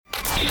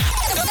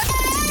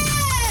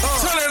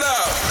Turn it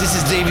up. This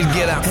is David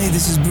Guetta. Hey,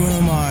 this is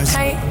Bruno Mars.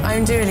 Hey,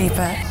 I'm Dua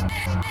Lipa.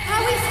 How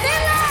we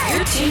feeling?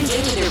 You're tuned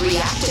into the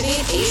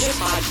Reactivate Asia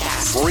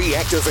podcast.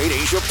 Reactivate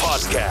Asia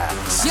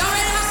podcast. Y'all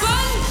ready to have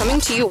fun? Coming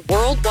to you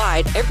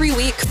worldwide every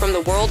week from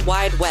the World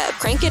Wide Web.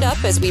 Crank it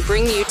up as we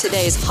bring you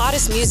today's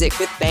hottest music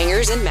with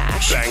Bangers and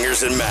Mash.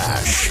 Bangers and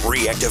Mash.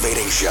 Reactivate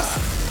Asia.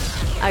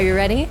 Are you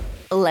ready?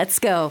 Let's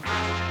go.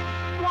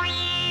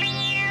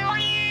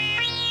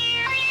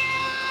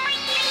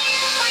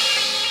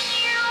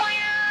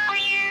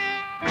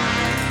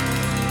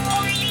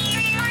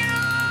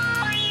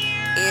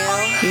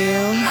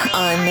 You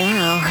are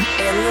now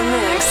in the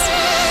mix.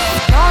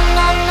 No,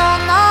 no, no,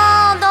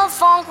 no, don't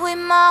funk with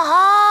my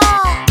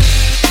heart.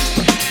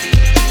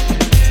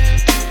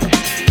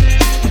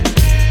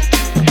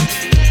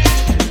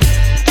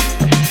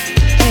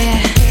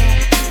 Yeah.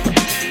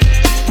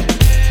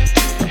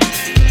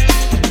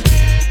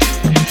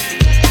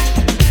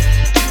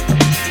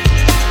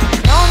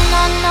 No,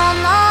 no, no,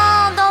 no,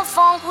 don't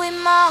funk with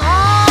my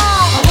heart.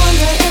 I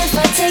wonder if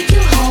I take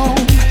you home,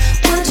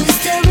 would you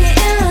still be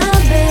in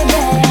love,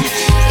 baby?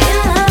 In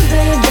love,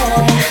 baby.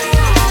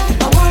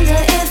 I wonder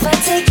if I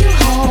take you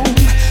home,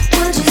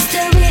 would you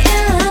still be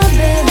in love,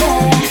 baby?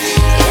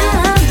 In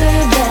love,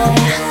 baby.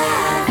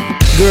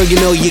 Girl, you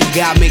know you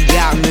got me.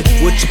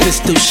 With your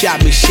pistol,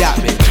 shot me.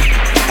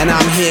 And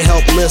I'm here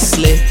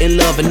helplessly, in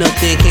love and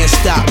nothing can't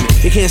stop me.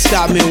 You can't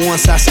stop me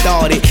once I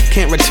started,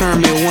 can't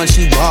return me once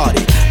you bought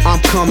it.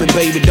 I'm coming,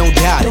 baby, don't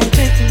doubt it.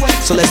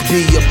 So let's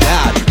be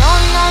about it. No,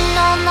 no,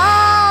 no,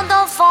 no,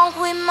 don't funk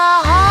with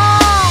my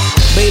heart.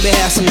 Baby,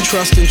 have some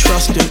trustin'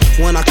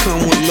 when I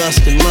come with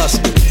lustin'.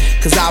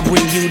 Cause I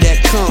bring you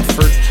that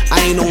comfort. I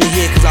ain't only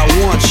here cause I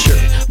want your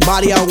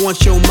body, I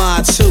want your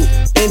mind too.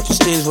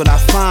 Interesting is what I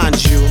find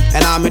you,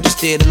 and I'm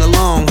interested in the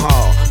long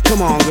haul.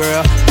 Come on,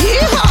 girl.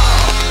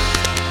 Yeehaw!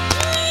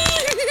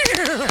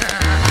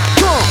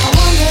 I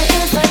wonder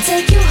if I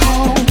take you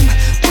home,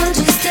 would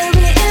you still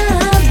be in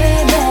love,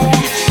 baby?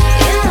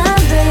 In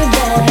love, baby.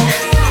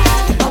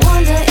 I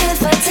wonder if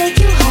I take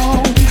you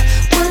home,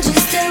 would you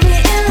still be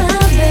in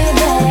love,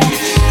 baby?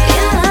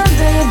 In love,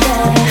 baby.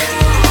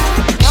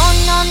 No,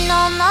 no,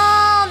 no, no,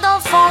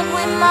 don't funk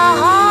with my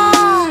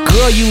heart.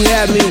 Girl, you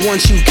had me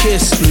once you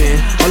kissed me.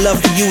 My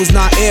love for you is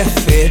not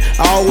iffy.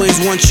 I always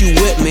want you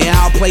with me.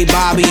 I'll play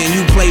Bobby and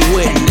you play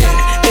Whitney.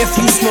 If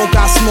you smoke,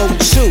 I smoke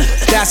too.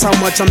 That's how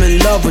much I'm in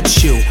love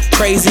with you.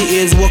 Crazy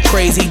is what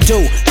crazy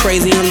do.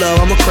 Crazy in love,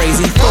 I'm a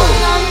crazy fool.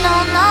 No,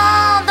 no,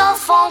 no, don't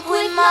funk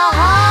with my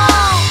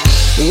heart.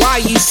 Why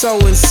you so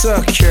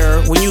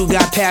insecure when you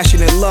got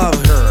passion and love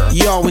her?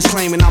 You always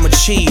claiming I'm a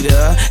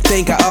cheater.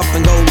 Think I up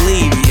and go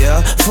leave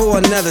ya for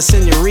another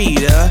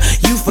senorita.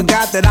 You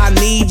forgot that I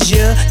need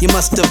ya. You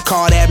must have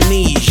caught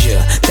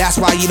amnesia. That's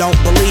why you don't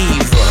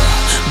believe her.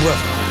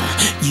 Brother,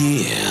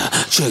 yeah,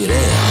 check it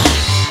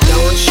out.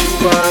 Don't you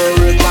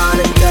worry about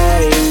a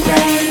thing,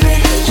 baby.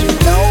 'Cause you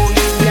know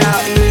you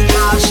got me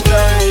my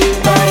string,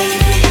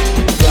 baby.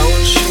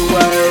 Don't you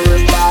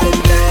worry about a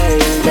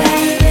thing,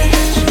 baby.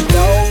 'Cause you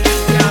know you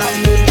got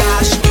me my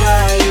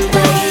string,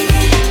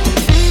 baby.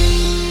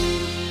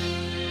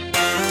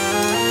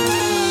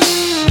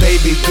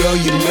 Baby girl,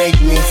 you make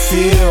me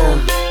feel.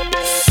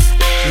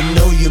 You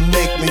know you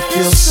make me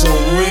feel so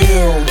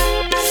real.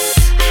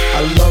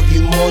 I love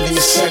you more than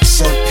your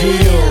sex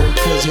appeal.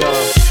 'Cause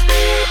you're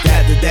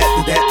that girl, that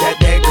girl,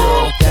 that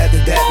girl, that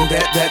girl,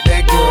 that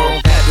girl,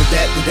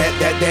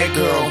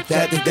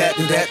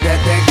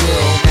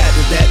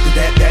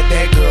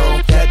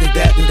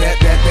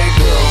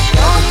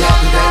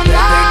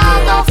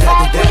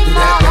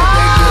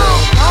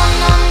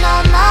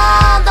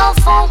 don't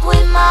funk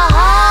with my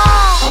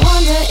heart. I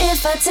wonder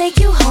if I take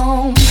you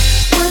home,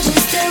 would you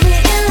still be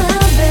in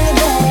love,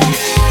 baby?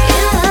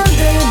 In love,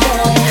 baby.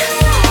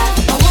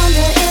 I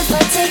wonder if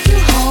I take you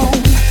home,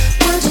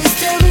 would you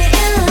still be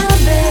in love,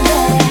 baby?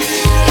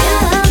 In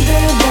love,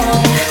 baby.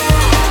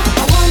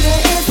 I wonder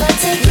if I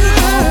take you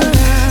home,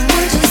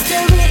 would you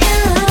still be in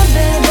love,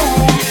 baby?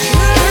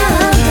 In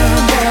love,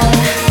 baby.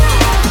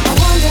 I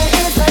wonder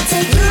if I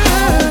take you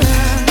home,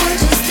 would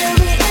you still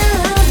be in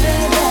love,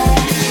 baby?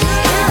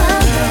 In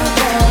love,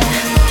 baby.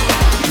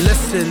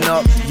 Listen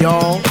up,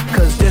 y'all,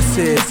 cause this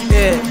is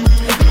it.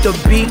 The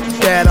beat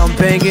that I'm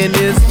banging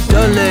is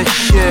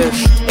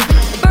delicious.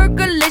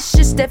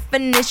 Burgerlicious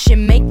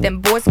definition, make them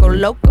boys go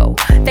loco.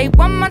 They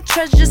want my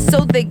treasures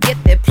so they get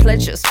their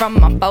pleasures from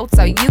my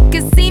photo. You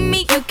can see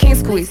me, you can't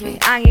squeeze me.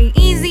 I ain't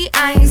easy,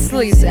 I ain't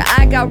sleazy.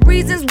 I got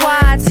reasons why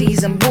I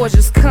tease them. Boys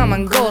just come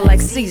and go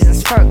like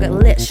seasons.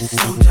 Burgerlicious,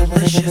 so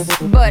delicious.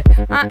 But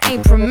I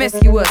ain't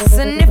promiscuous,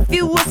 and if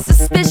you were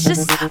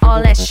suspicious,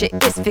 all that shit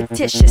is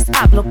fictitious.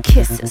 I blow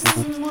kisses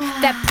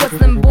that puts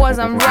them boys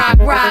on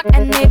rock,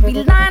 and they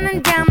be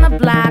lining down the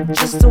block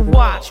just to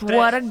watch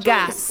what I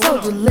got. So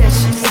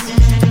delicious.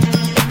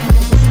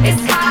 It's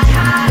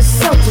hot, it's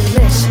so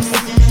delicious.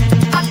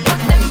 I put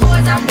them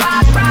boys on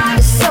rock,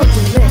 it's so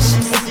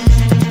delicious.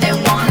 They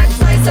want a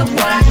taste of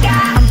what I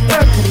got. I'm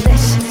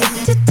burgerlicious.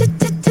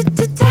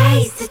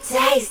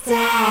 Taste.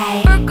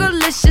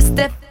 Burgerlicious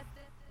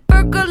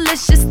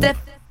Fergalicious,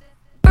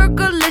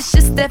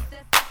 Fergalicious,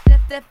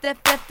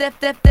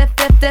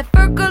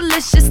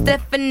 Fergalicious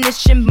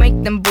definition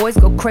make them boys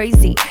go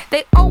crazy.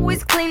 They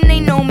always claim they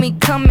know me,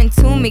 coming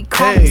to me,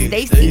 call me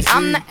Stacy.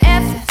 I'm the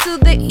F to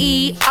the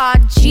E, R,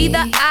 G, the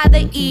I,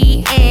 the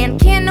E, and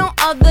can no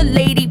other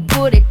lady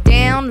put it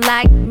down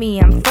like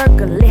me. I'm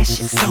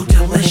Fergalicious, So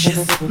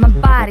delicious. my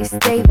body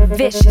stay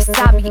vicious.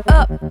 I be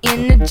up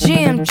in the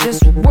gym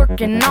just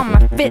working on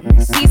my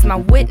fitness. He's my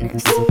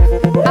witness.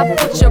 I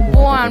put your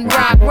boy on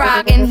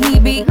rock, and he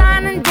be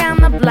lining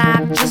down the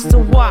block just to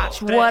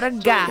watch what I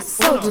got.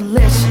 So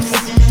delicious.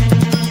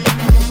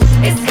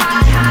 It's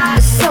hot,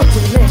 it's so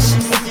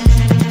delicious.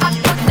 I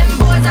put them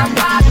boys on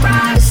rock,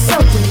 it's so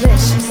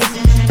delicious.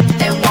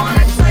 They want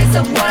a taste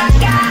of what I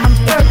got. I'm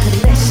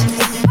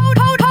Fergalicious.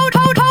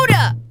 Hold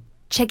up.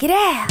 Check it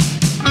out.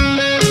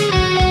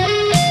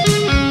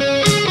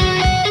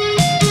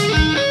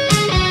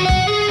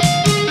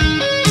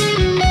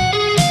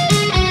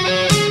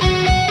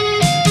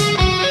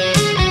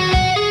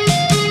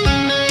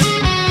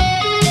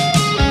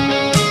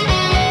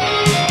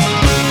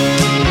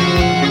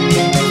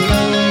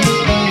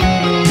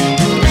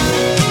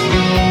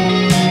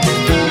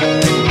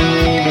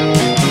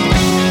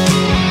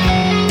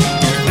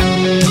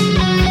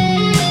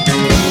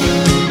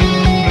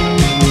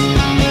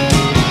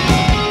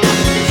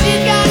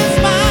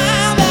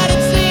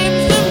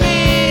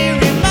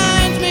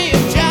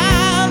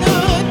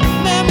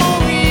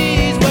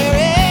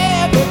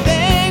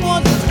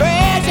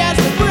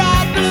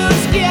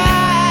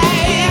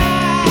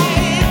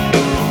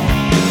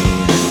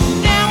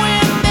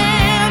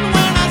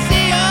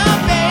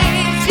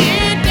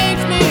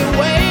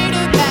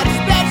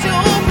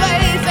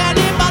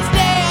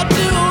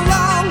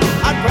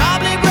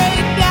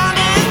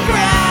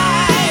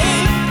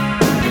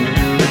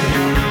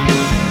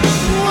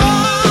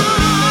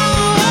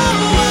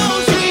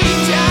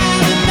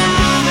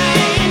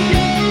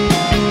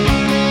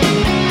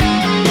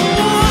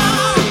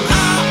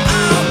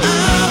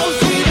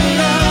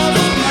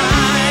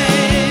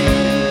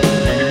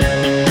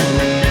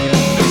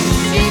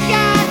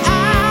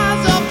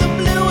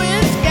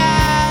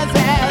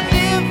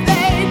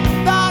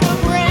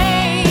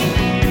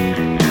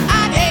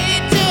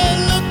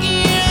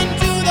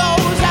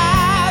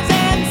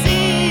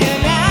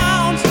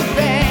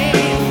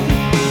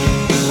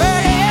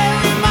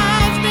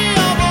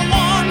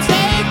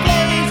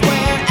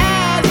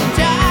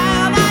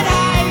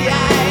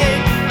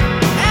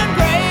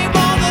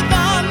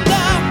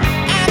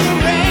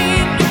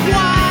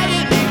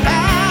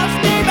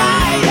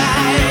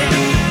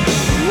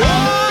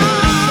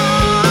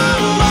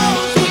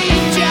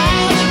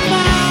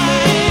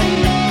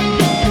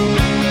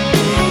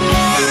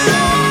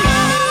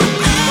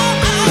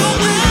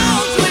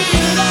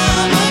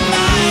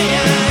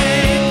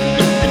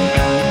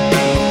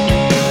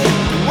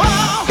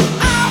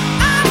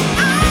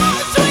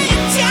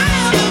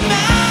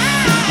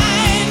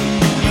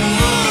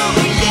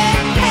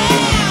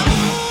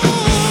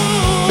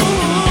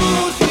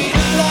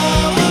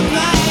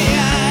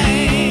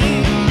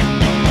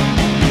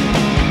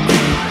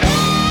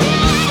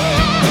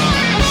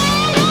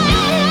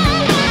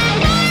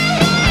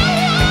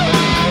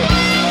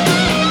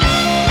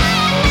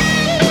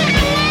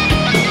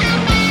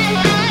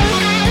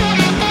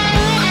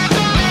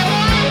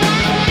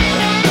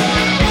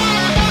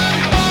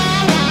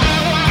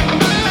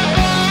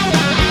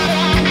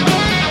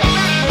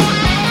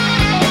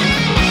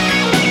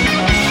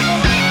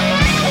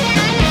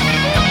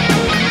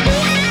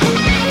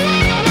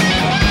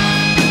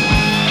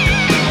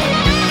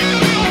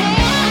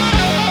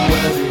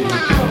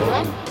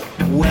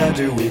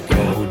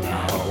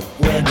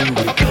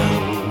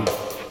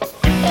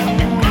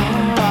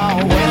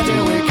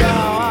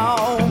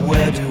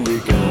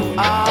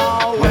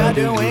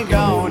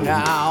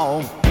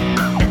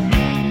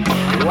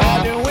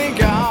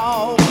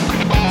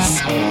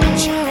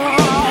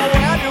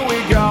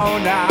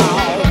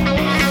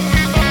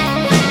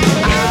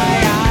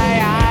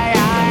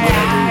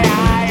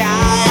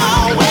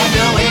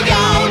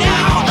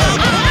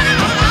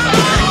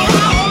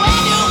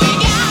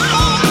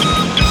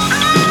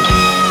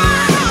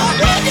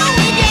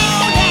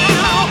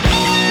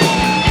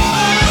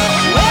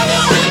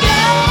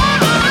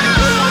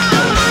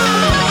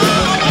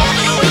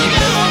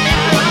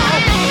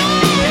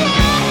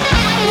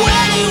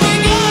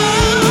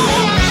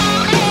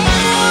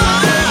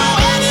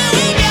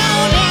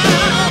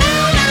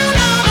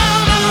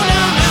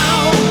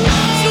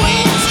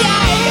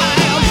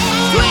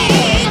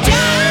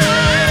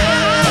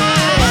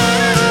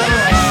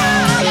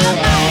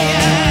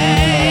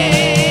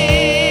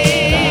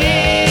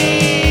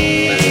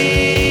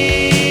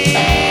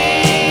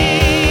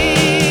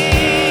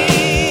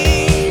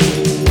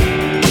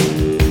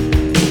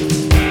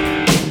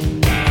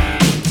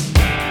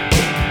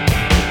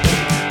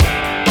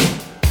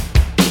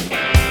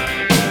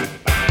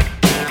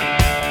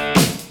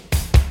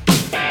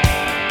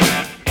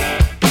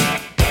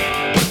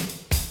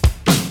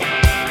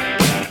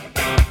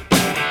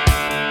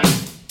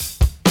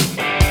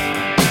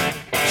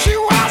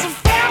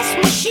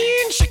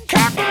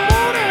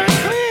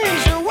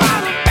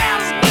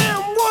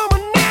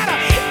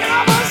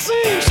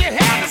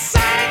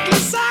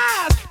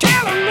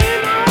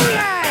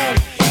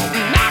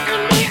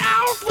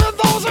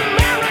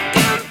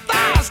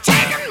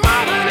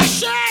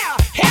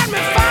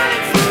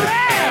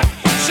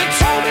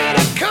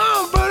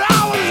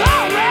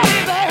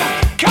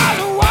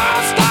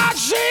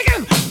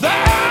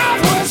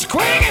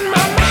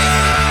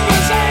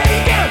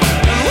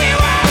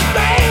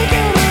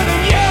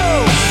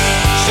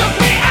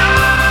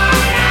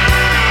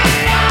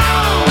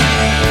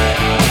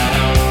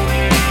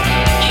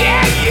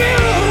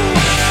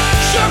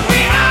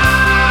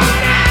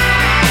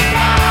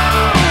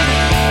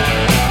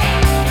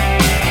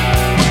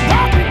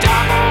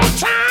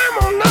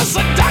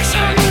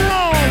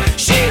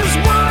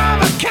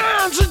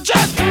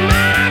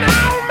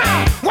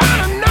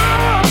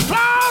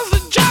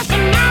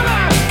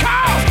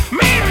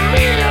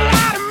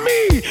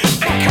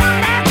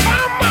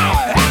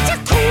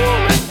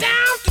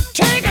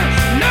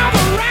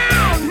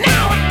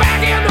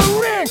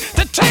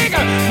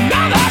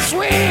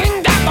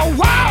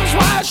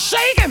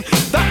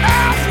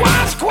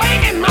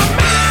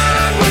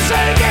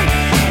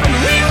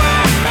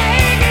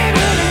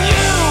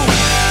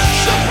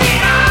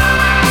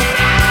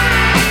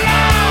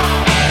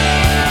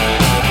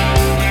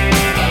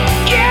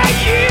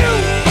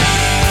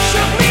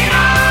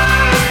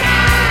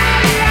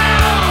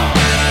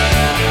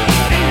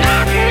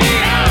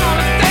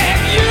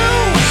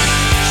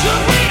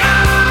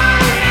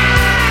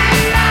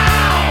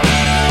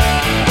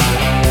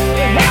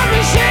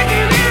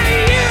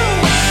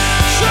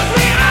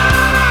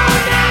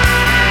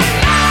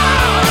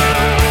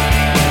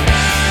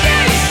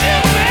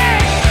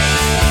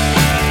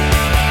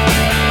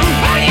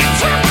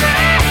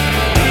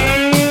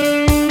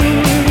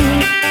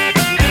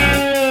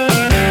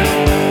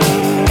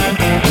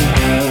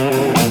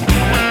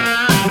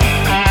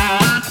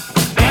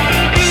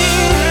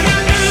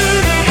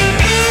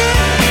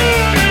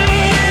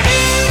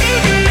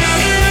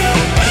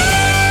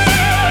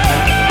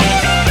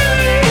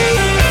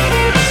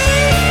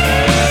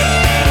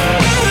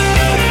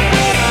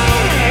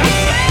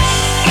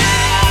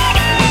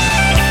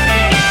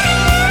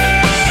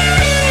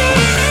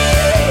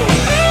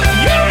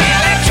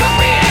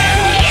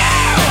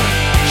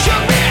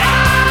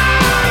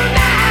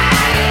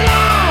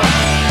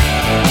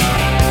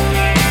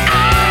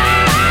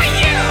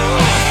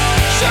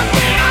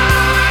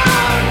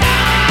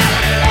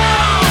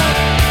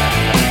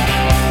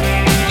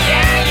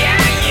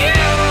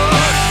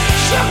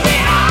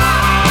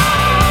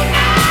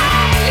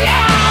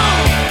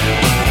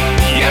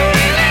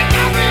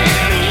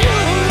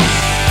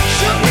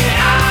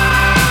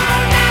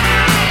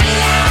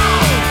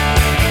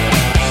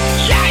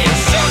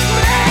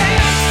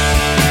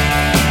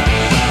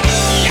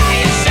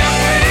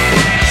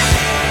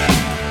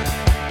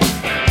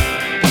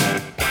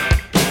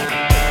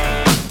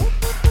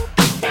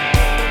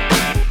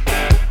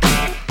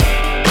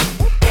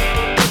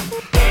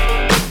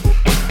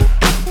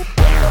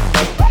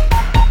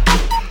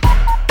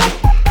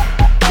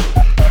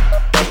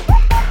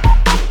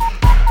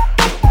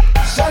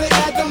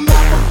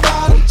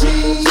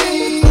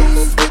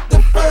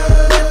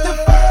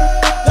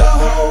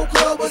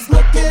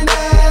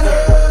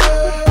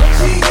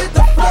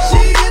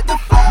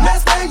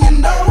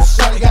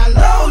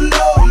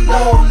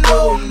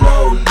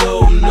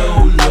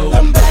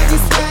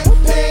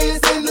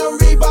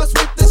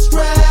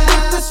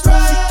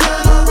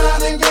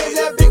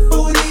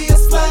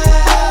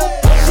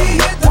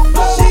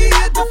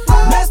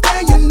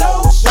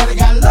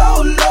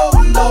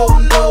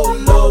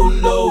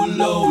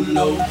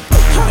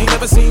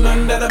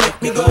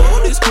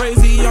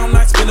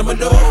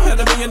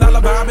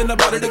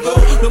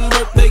 Them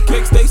birthday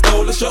cakes, they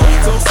stole the show.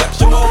 So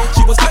sexual,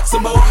 she was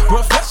flexible,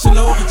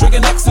 professional,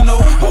 drinking Xano.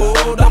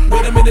 Hold up,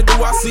 wait a minute, do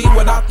I see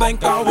what I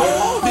think I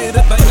will? Did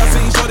a thing I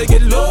seen, sure to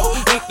get low.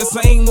 Ain't the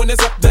same when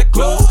it's up that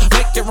close.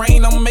 Make it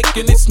rain, I'm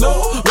making it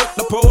snow. With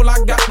the pole, I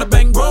got the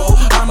bang bro.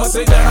 I'ma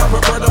say that I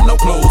prefer them no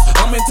clothes.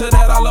 I'm into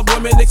that, I love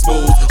women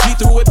exposed. She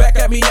threw it back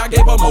at me, I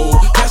gave her more.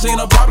 Cash ain't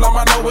a problem,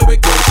 I know where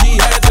it goes. She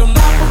had them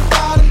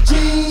bottom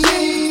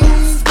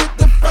jeans with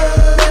the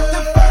fur.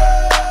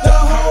 The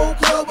whole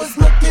club was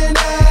looking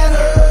at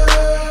her.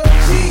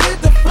 She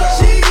hit the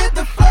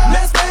floor.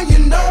 Next thing you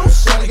know,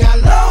 shawty got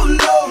low.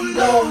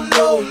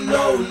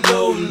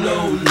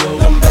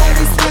 Them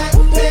baggy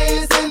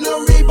sweatpants and the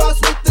Reeboks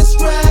with the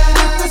strap.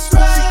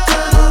 She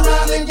turned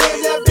around and gave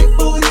that big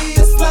booty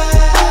a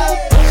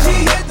slap. She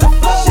hit the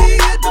floor.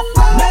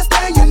 Next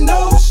thing you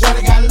know,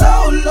 shawty got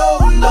low.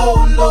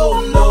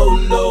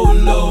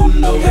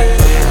 Yeah,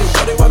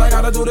 shawty, what I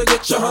gotta do to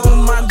get you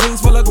home? My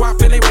jeans full of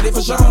guap and they ready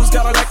for shows.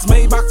 Got an X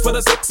Maybach for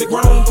the sexy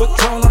grown.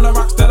 Patron on the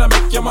rocks that'll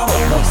make you my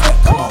home. 1 step,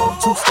 come on,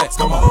 2 steps,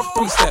 come on,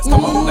 3 steps,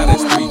 come on. Now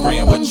that's 3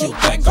 grand. What you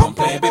think I'm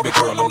playing? Baby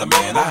girl, I'm the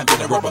man. I ain't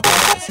been a rubber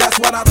band. That's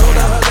what I told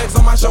her. Her legs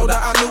on my shoulder.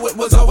 I knew it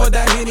was over.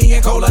 That Henny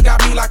and Cola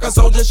got me like a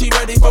soldier. She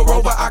ready for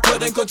Rover. I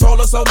couldn't control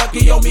her. So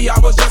lucky on me, I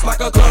was just like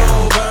a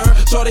clover.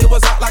 Shorty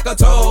was hot like a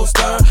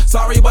toaster.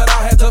 Sorry, but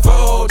I had to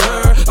fold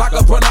her like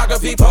a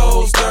pornography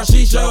poster.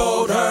 She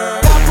showed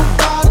her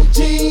bottom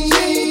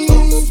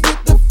jeans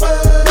with the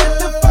fur.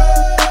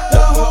 The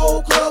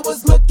whole club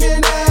was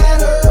looking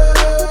at her.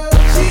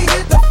 She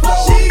hit the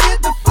floor.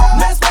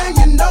 Next thing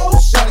you know,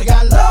 shawty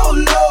got low.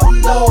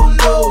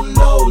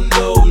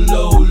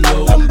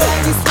 Them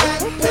baggy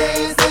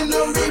sweatpants and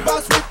the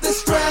Reeboks with the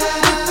strap.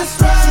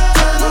 She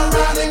turned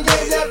around and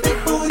gave that big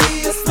booty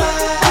a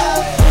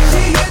slap.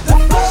 She hit the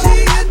floor.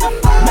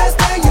 Next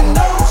thing you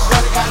know,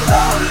 shawty got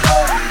low.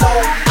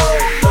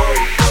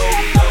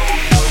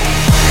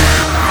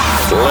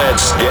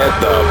 Let's get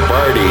the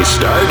party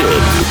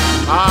started.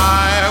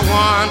 I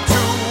want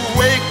to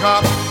wake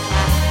up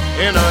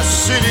in a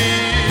city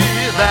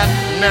that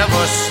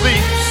never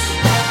sleeps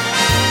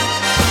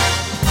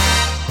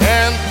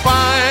and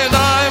find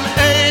I'm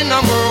a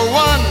number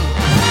one,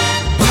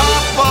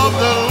 top of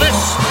the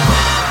list,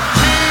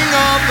 king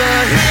of the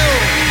hill,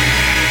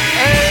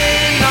 a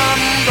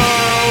number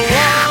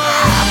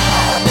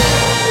one.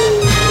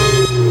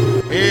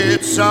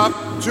 It's up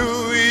to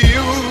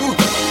you,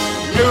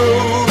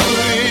 New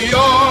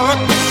York.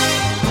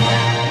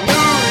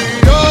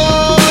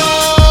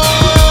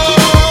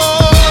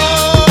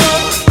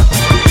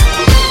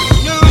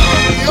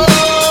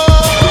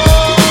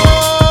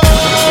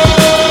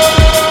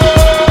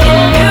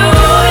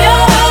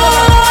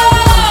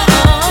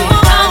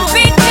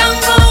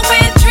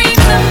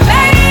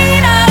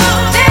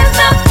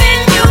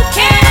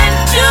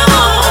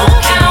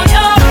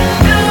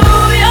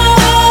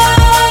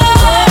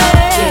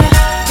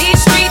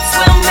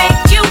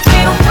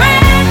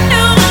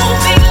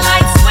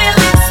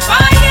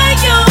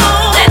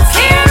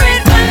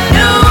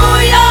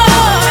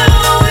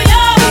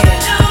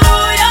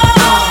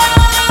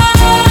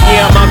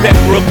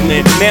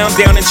 Now I'm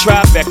down in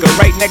Tribeca,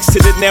 right next to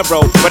De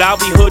Niro, but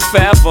I'll be hood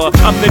forever.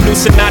 I'm the new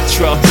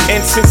Sinatra, and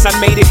since I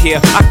made it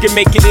here, I can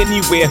make it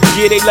anywhere.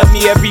 Yeah, they love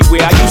me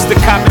everywhere. I used to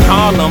cop in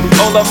Harlem,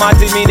 all of my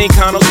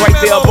Dominicanos right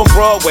there up on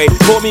Broadway.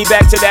 Pulled me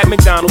back to that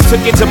McDonald's,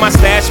 took it to my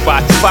stash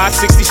spot,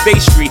 560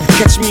 State Street.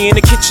 Catch me in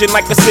the kitchen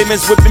like a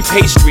Simmons whipping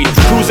pastry.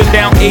 Cruising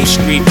down A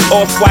Street,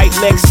 off-white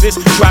Lexus,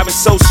 driving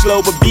so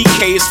slow, but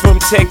BK is from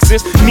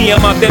Texas. Me,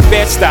 I'm out that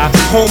Bed-Stuy,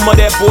 home of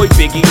that boy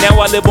Biggie. Now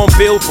I live on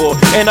Billboard,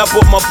 and I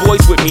brought my boys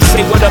with me.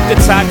 Say what up to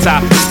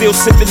Tata, still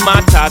sipping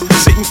my ties,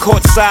 sitting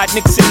courtside,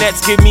 Knicks and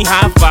Nets give me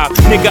high five.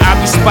 Nigga, I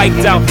be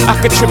spiked out, I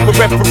could trip a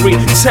referee.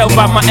 Tell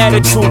by my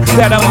attitude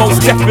that I'm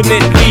most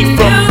definitely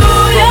from.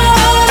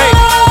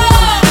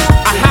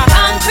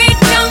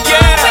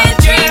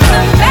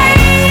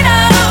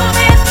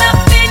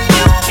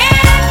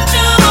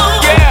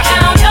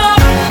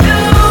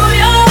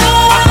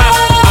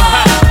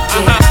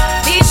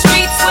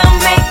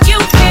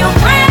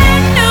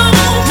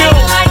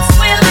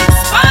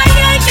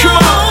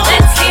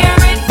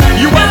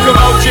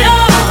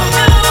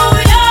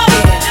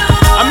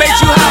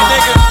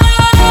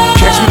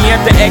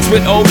 X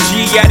with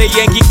OG at a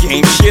Yankee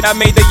game. Shit, I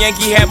made the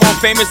Yankee hat more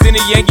famous than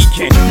a Yankee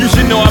can. You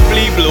should know I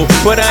bleed blue,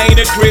 but I ain't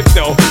a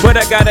crypto. But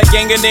I got a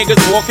gang of niggas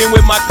walking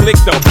with my click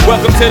though.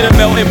 Welcome to the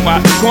melting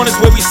pot, corners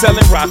where we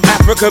selling rock.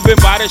 Africa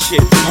been by the shit,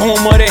 home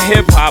of the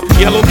hip hop.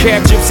 Yellow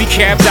cap, gypsy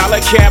cap,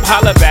 dollar cap,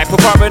 holla back. For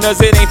foreigners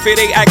it ain't fit,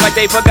 they act like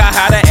they forgot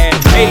how to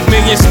act. 8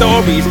 million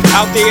stories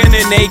out there in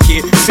the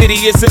naked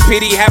city. It's a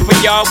pity half of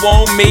y'all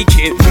won't make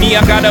it. Me,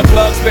 I got a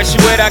plug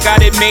special, I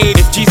got it made.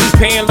 If Jesus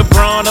paying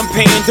LeBron, I'm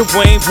paying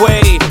Dwayne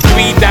Wade.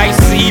 3 dice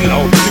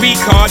CeeLo, 3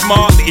 card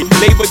Marley.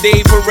 Labor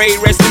Day parade,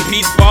 rest in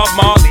peace Bob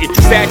Marley.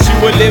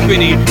 Statue of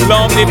Liberty,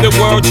 long live the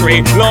World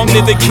Trade, long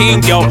live the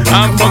King, yo.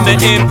 I'm from the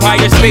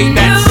Empire State,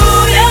 that's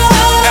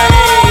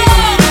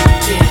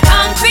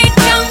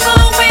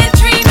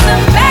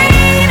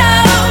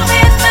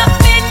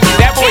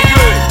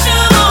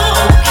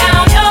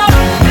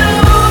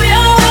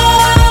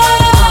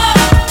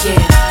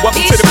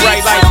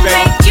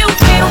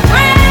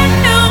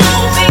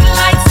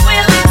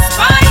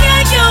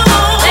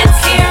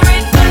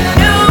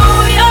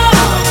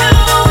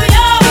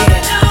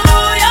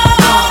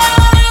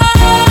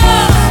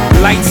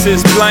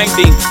lights is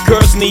blinding.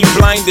 Girls need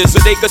blinders so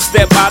they could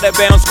step out of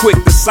bounds quick.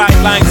 The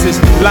sidelines is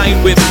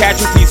lined with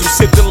casualties who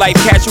sip the life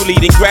casually,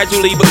 then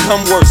gradually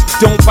become worse.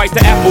 Don't fight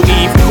the apple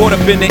eve, caught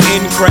up in the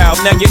in crowd.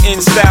 Now you're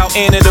in style,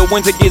 and in the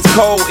winter gets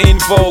cold, in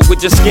vogue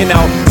with your skin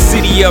out.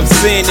 City of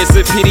sin, it's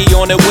a pity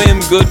on a whim.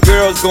 Good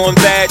girls going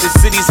bad, the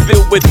city's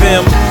filled with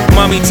them.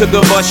 Mommy took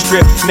a bus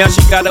trip, now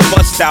she got a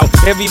bust out.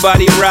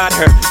 Everybody ride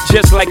her,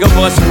 just like a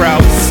bus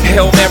route.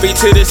 Hail Mary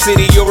to the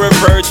city, you're a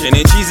virgin,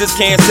 and Jesus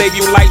can't save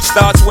you. Life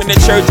starts when the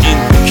church in.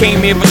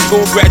 Came here for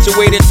school,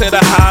 graduated to the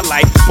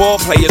highlight. Ball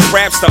players,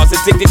 rap stars,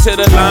 addicted to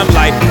the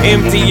limelight.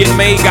 MD and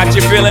May got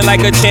you feeling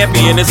like a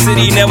champion. The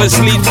city never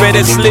sleeps,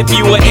 better slip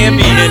you an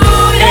ambient.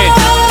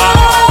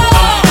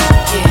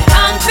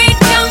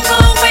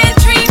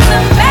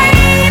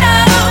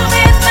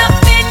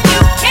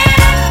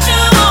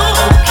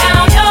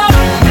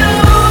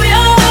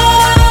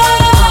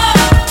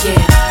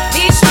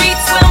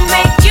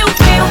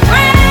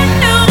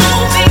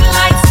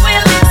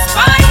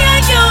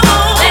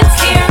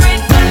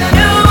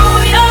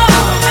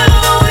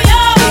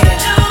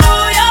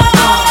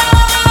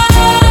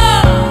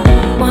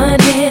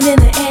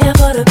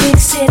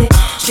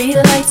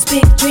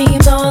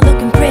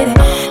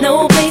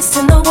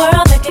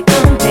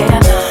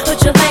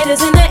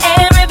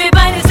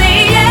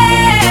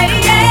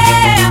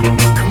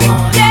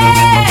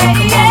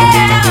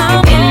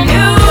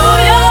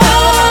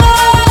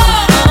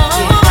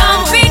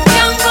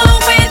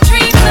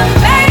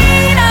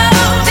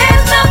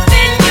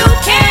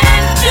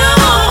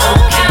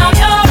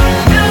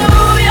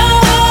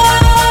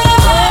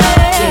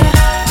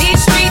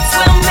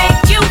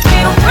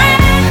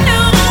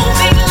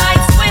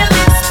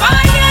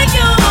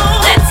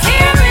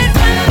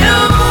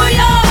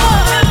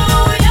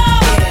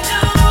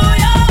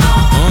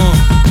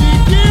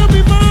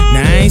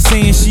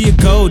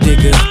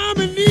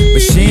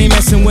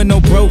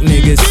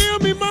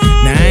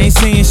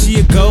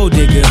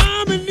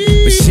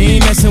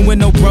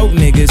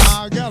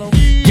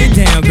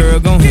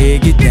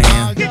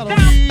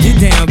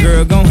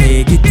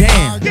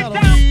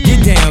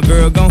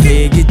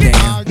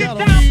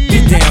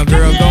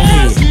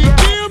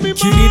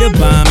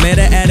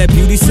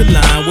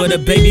 With a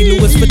baby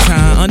Louis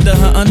Vuitton under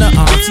her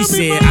underarm. She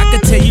said, I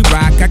could tell you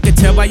rock, I could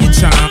tell by your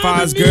charm.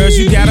 Far as girls,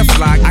 you got a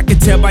flock, I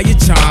could tell by your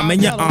charm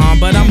and your arm.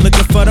 But I'm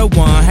looking for the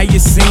one, have you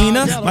seen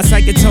her? My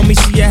psychic told me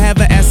she'll have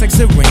an ass like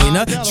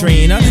Serena,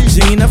 Trina,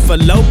 Gina, for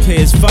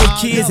Lopez, 4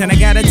 kids. And I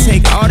gotta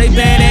take all they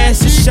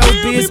badass to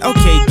showbiz.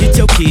 Okay, get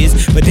your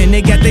kids, but then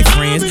they got their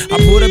friends. I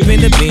pulled up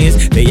in the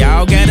Benz, they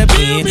all got a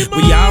bin.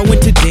 We all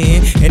went to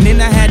den, and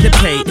then I had to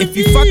pay. If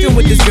you fucking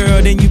with this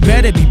girl, then you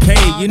better be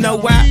paid. You know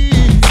why?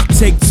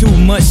 Take too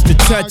much to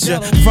touch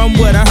her. From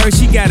what I heard,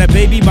 she got a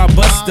baby by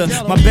Buster.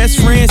 My best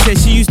friend said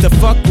she used to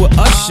fuck with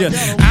Usher.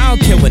 I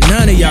don't care what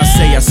none of y'all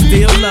say, I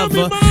still love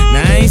her.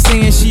 Now I ain't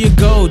saying she a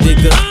gold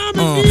digger,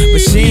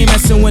 but she ain't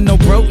messing with no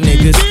broke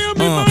niggas.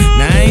 Now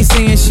I ain't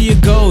saying she a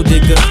gold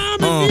digger,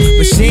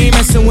 but she ain't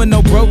messing with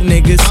no broke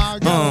niggas.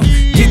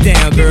 Get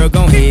down, girl,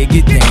 gon' head,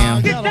 get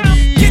down.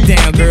 Get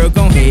down, girl,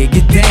 gon' head,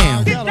 get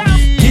down.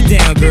 Get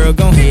down, girl,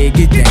 gon' head,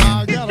 get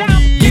down.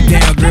 Get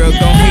down, girl,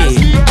 gon' head.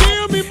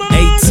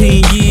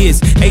 18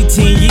 years,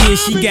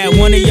 she got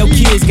one of your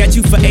kids, got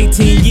you for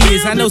 18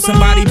 years. I know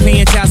somebody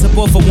paying child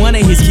support for one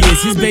of his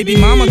kids. His baby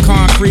mama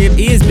car crib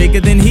is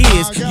bigger than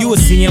his. You will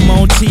see him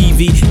on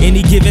TV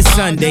any given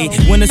Sunday.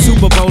 Win a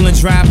Super Bowl and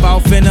drive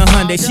off in a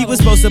Hyundai. She was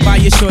supposed to buy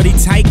your shorty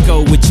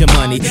Tyco with your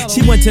money.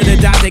 She went to the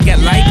doctor, got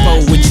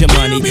lipo with your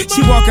money.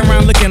 She walk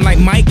around looking like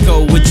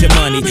Michael with your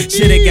money.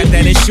 Shoulda got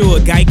that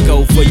insured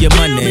Geico for your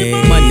money.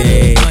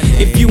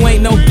 If you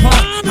ain't no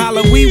punk,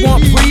 holla, we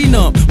want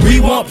prenup. We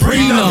want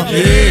prenup,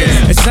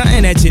 yeah. It's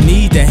something that you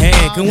need to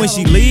have. Cause when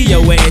she leave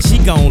your ass, she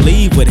gon'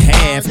 leave with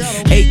half.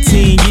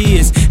 18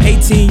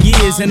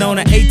 years, and on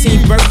her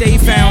 18th birthday,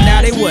 found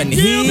out it wasn't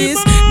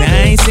his. Now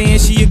I ain't saying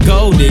she a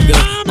gold digger,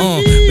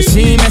 but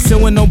she ain't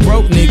messin' with no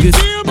broke niggas.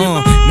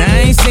 Now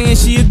I ain't saying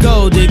she a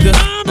gold digger,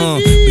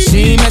 but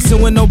she ain't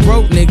messin' with no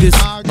broke niggas.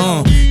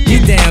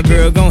 Get down,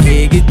 girl, gon'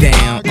 head, get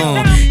down.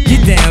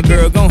 Get down,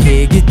 girl, gon'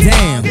 head, get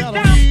down.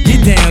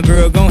 Get down,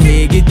 girl, gon'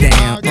 head, get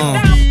down.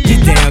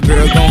 Get down,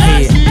 girl, gon'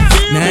 head.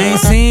 Now I ain't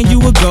saying you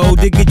a gold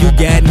digger, you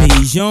got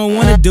knees. You don't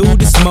wanna do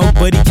the smoke,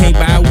 but he can't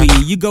buy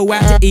weed. You go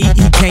out to eat,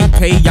 he can't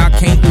pay, y'all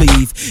can't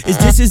leave. His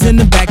dishes in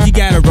the back, you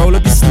gotta roll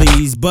up your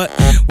sleeves. But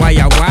while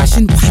y'all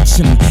washing, watch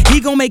him. He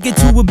gon' make it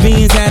 2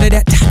 beans out of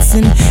that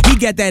Datsun. He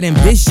got that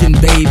ambition,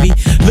 baby.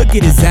 Look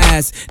at his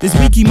eyes. This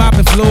week he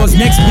mopping floors,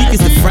 next week is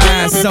the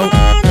fries. So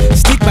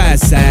stick by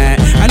his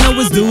side. I know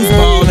his dudes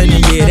ballin',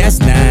 and yeah, that's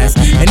nice.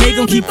 And they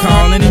gon' keep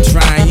calling and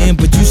trying,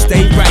 but you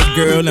stay right,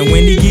 girl. And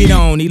when he get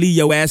on, he leave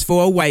your ass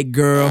for a white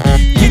girl.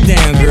 Get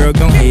down, girl,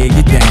 gon' head,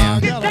 get down.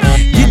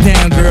 Get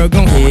down, girl,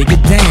 gon' head,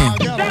 get down.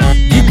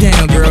 Get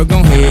down, girl,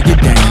 gon' head, get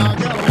down.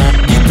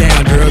 Get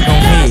down, girl,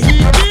 gon' head.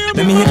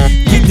 Let me hear.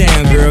 Get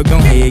down, girl,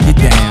 gon' head, get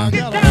down.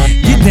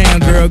 Get down,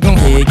 girl, gon'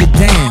 head, get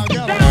down.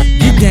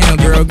 Get down,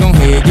 girl, gon'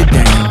 head, get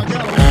down.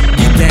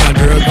 Get down,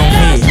 girl, gon'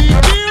 head.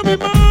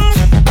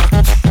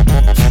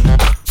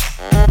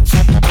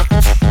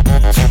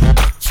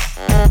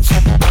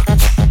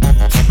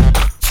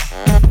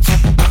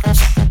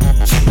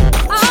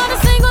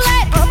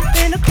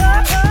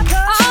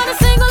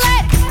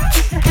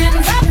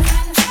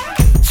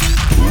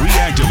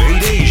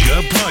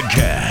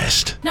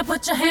 Now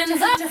put your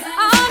hands up.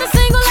 All the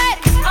single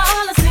ladies,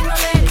 all the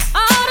single ladies,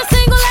 all the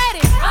single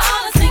ladies,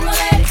 all the single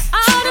ladies,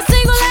 all the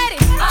single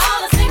ladies, all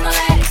the single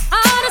ladies,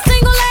 all the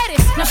single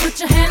ladies. Now put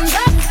your hands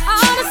up.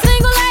 All the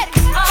single ladies,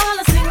 all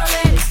the single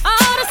ladies,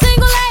 all the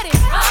single ladies,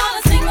 all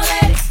the single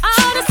ladies,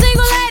 all the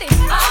single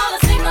ladies, all the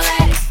single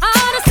ladies,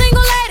 all the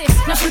single ladies.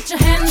 Now put your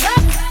hands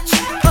up.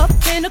 Up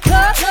in the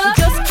club,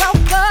 just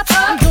broke up.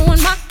 I'm doing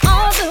my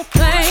own little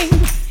thing.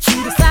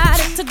 You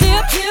decided to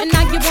dip, and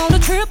now you want a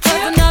trip.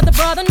 'Cause another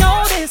brother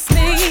noticed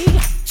me.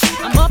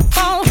 I'm up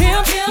on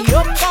him, he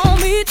up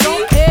on me.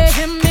 Don't pay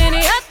him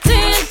any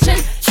attention.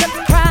 Just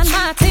cry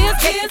my tears,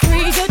 get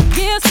 3 good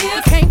years.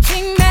 You can't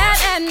be mad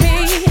at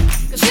me.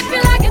 'Cause if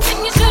you like it, then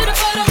you should've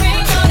put a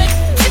ring on it.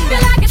 If you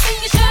like it, then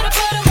you should've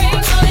put a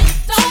ring on it.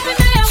 Don't be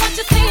mad what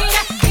you see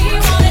that he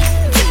want it.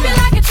 'Cause if you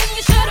like it, then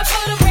you should've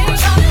put a ring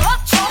on it.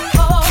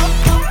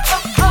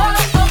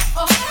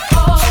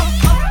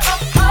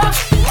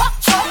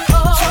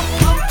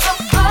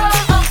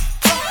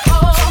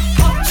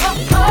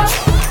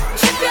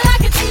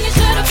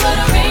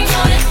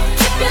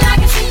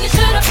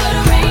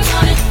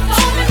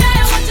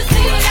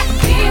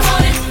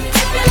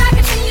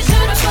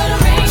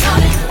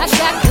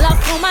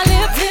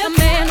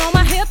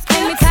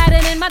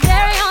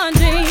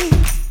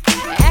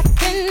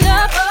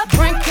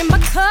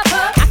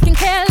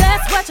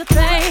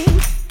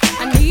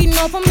 I need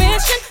no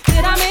permission,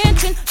 did I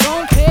mention?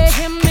 Don't pay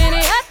him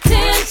any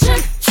attention.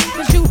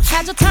 'Cause you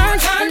had your turn,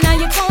 and now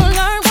you're gonna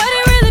learn what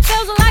it really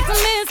feels like to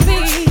miss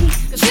me.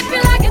 'Cause if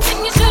you like it,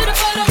 then you should've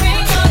put a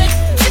ring on it.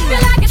 If you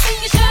like it, then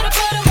you should've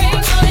put a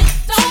ring on it.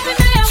 Don't be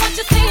mad what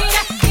you see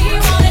that he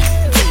want it.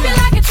 'Cause if you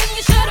like it, then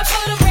you should've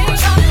put a ring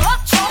on it.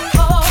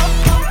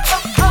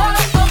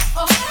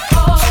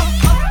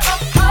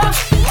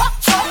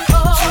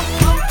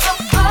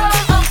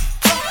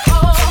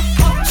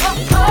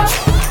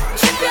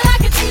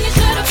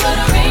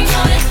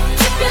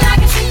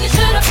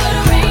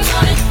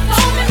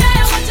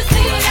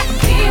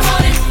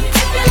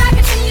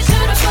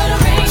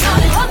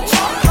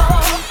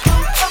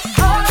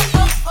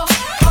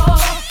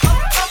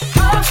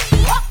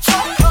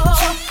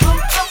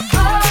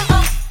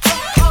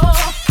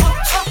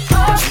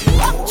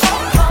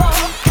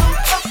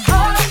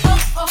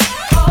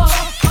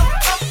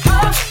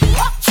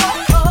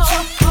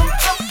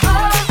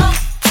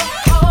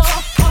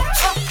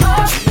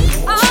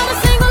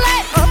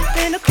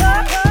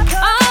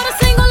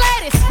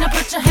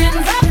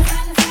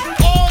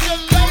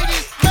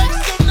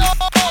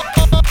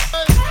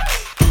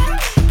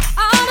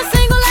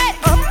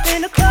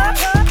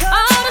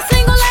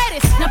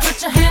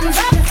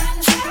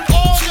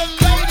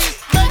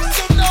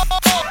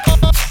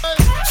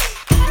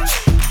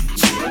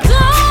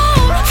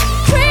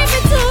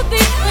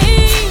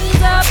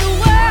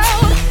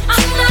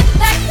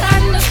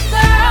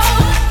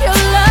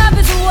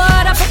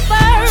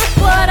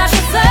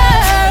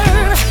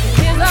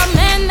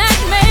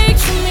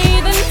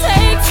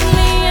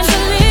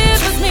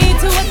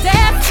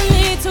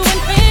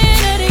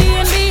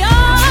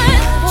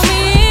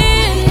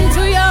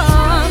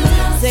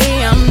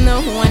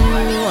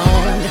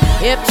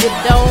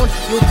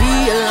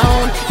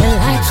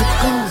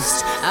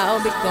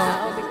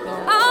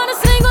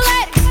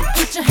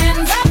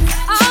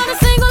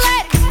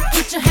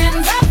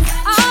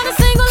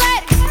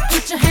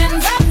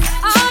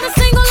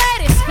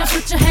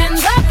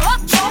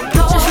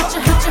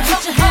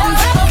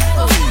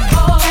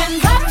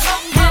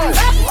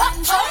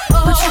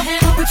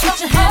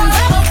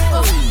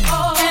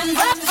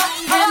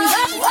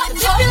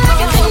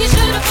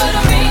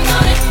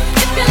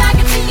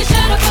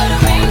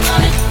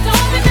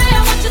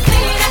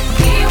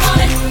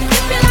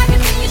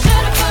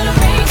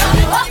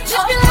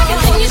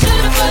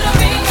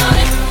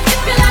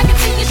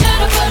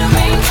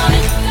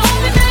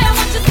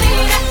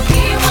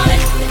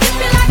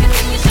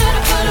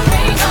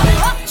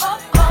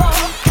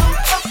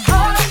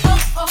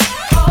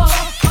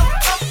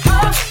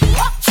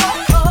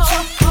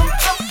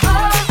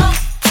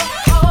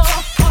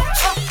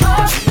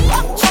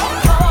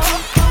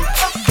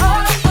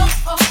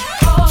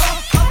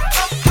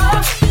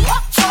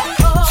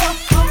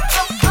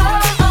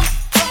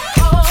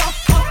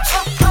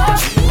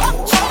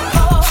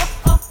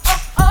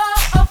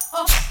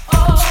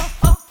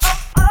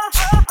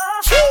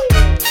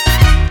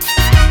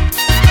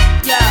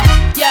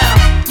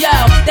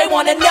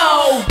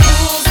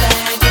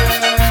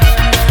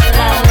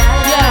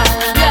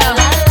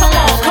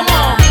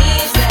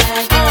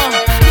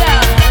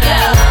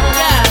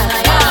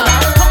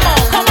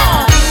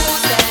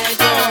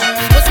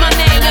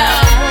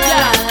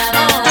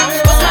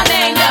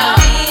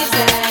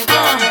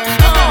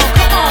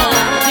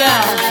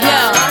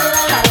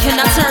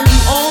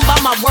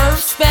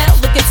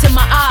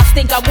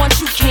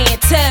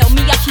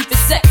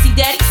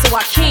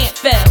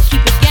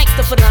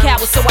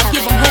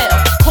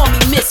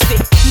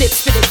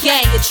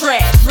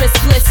 trash.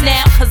 Riskless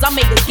now, cause I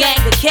made a gang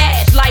of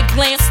cash. Like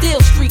glam, still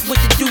street with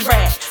the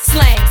do-rag.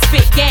 Slang,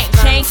 spit, game.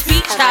 Change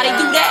speech, how they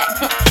do that?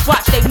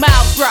 Watch they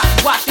mouths drop,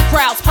 watch the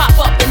crowds pop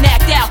up and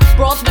act out.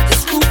 Brawls with the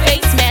screw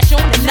face, smash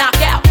on and knock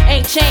out.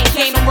 Ain't chain,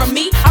 game don't run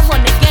me, I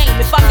run the game.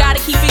 If I gotta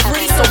keep it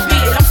green, so be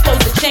it. I'm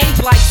supposed to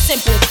change like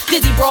simple.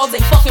 Dizzy brawls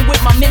ain't fucking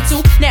with my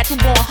mental. Natural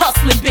born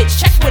hustling, bitch,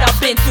 check what I've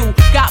been through.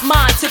 Got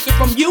mine, took it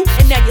from you,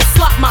 and now you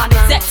slot mine.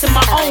 Exact to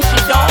my own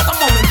shit, dog. I'm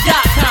on the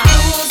 .com.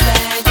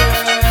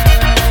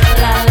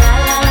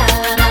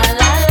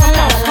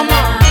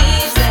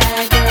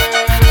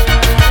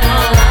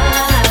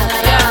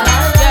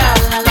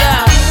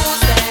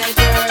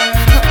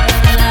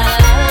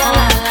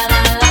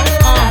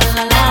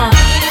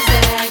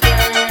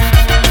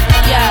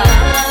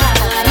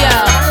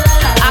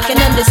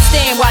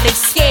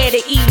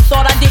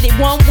 Thought I did it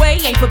one way,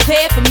 ain't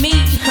prepared for me.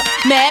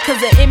 Mad cause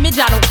the image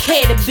I don't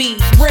care to be.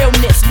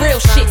 Realness, real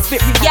shit, spit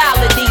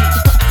reality.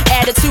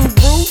 Attitude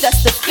rude,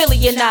 that's the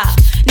Philly and I.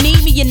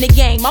 Need me in the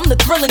game, I'm the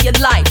thrill of your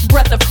life.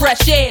 Breath of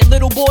fresh air,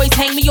 little boys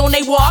hang me on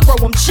they wall, I grow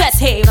them chest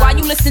hair. Why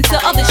you listen to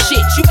other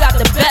shit? You got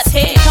the best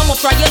head. Come on,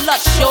 try your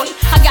luck, shorty.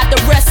 I got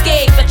the rest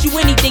scared. Bet you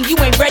anything, you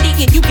ain't ready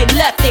and you get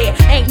left there.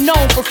 Ain't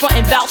known for front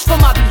and vouch for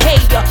my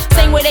behavior.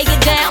 Same way they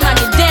get down, I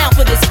get down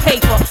for this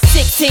paper.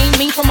 16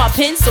 mean from my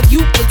pen, so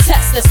you can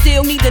test. I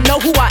still need to know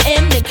who I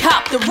am, then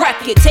cop the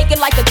record. Take it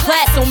like a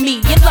class on me,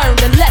 you learn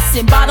the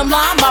lesson. Bottom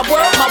line, my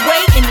word, my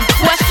way, any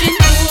question?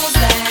 Who's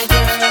that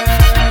girl?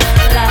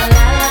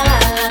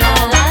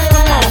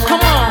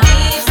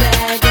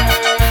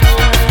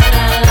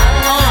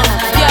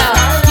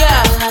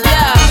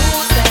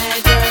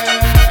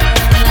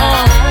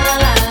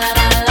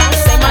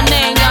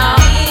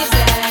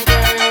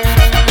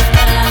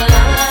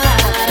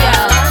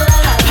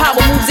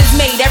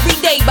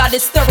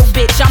 This thorough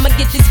bitch, I'ma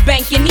get this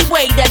bank any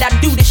way that I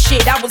do this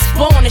shit. I was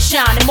born to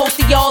shine, and most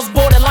of y'all's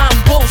borderline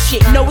bullshit.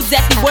 Know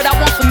exactly what I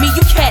want for me,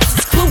 you cats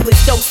is clueless.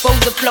 Those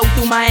supposed to flow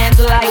through my hands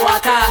like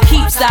water.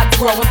 Keep stock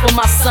growing for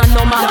my son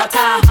on my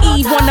daughter.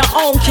 Eve want her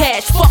own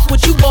cash, fuck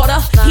what you bought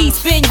her. He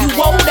spin you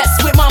old, that's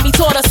what mommy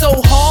taught her. So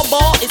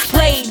hardball is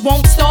played,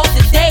 won't start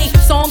today.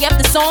 Song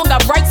after song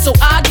I write so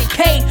I get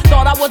paid.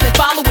 Thought I wasn't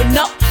following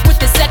up with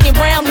the second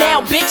round,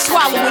 now bitch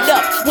swallow it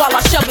up while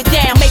I shove it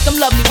down. Make them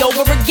love me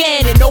over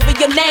again and over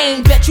your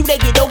name. Bet you they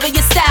get over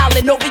your style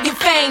and over your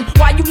fame.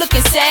 Why you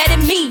looking sad at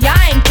me?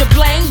 I ain't to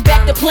blame.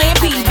 Back to plan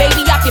B,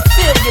 baby, I can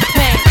feel your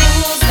pain.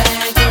 Who's that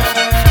girl?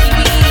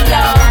 EBE,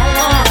 y'all.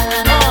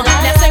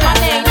 Now say my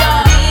name,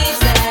 y'all. Who's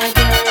that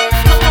girl?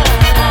 Come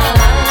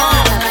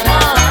on,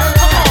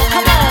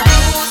 come on.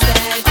 Who's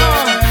that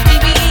girl?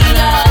 EBE,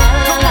 y'all.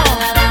 Come on.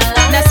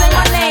 Now say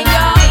my name,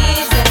 y'all. Who's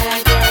that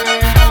girl?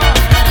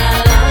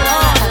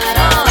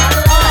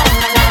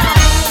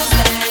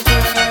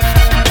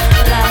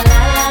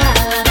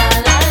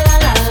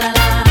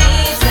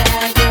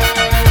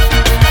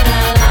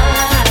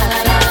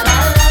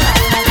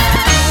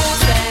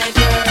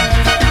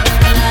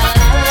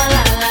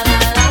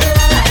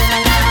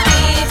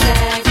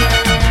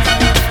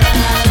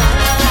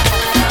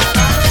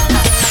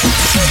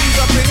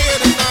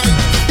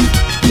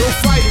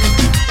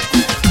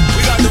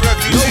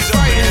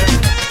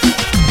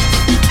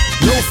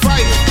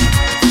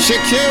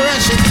 Shakira,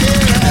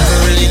 never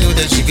really knew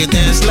that she could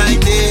dance like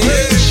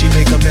this. She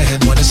make a man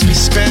wanna speak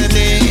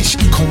Spanish.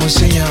 Como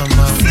se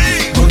llama?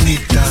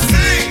 Bonita,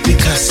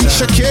 Picasa.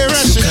 Shakira.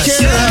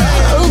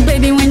 Oh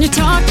baby, when you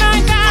talk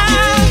like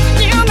that,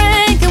 you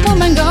make a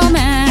woman go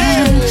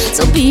mad.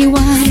 So be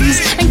wise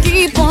and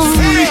keep on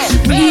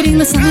reading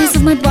the signs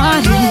of my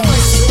body.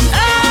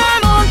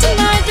 I'm on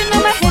tonight, you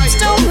know my hips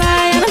don't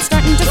lie, and I'm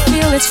starting to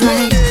feel it's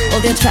right.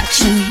 All the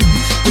attraction,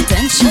 the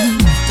tension.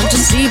 Don't you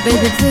see,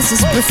 baby, this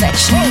is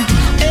perfection.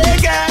 Hey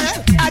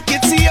girl, I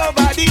can see your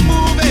body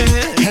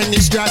moving, and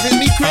it's driving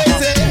me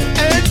crazy.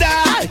 And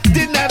I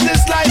didn't have the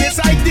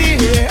slightest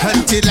idea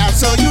until I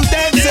saw you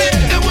dancing.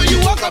 And when you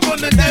walk up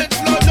on the dance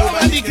floor,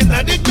 nobody can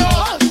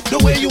ignore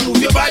the way you move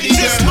your body,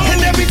 girl.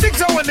 And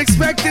everything's so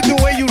unexpected, the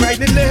way you right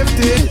and left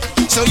it.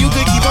 So you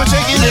could keep on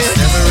shaking it.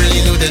 Never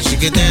really knew that she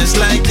could dance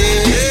like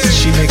this.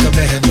 She make a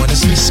man wanna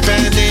speak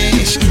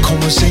Spanish.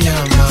 Como se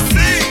llama?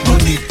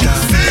 Bonita,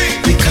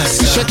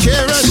 Picasa.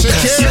 Shakira.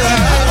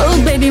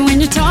 Oh baby, when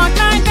you talk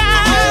like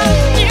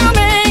that, you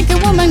make a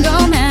woman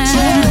go mad.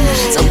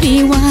 So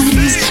be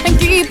wise and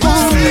keep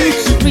on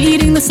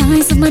reading the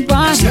signs of my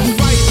body.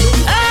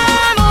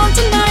 I'm on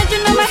tonight,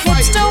 you know my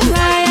hips don't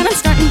lie, and I'm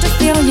starting to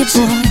feel you,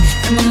 boy.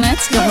 Come on,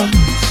 let's go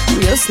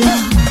real slow.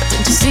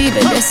 Don't you see,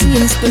 baby, I see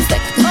it's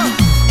perfect.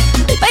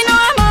 Babe, I know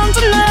I'm on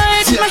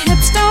tonight, my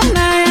hips don't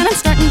lie, and I'm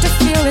starting to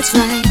feel it's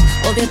right.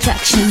 All the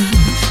attraction,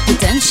 the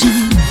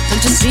tension.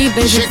 Don't you see,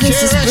 baby,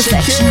 this is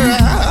perfection.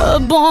 Oh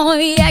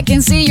boy, I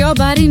can see your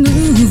body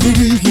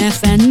moving,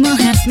 half animal,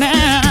 half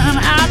man.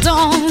 I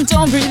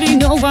don't really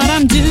know what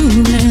I'm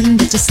doing,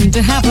 but just seem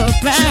to have a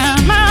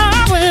plan.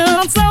 My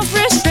will,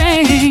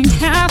 self-restraint,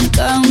 have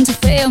come to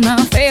fail now.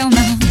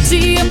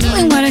 See, I'm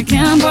doing what I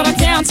can, but I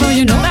can't, so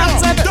you know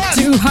that's a bit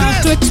too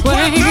hard to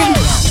explain.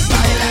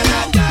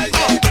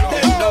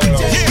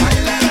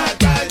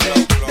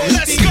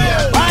 Let's go!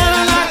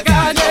 Baila la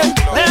calle,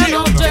 de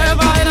noche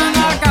baila en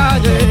la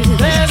calle.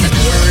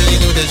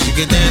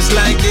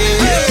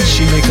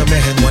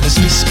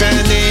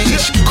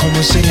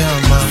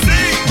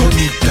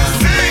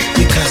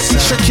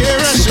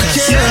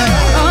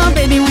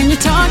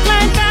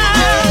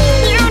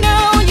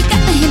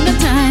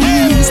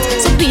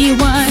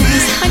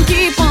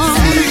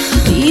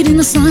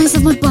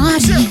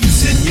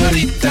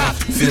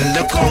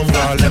 the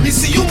conga. Let me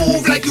see you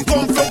move like you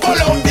come from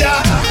Colombia.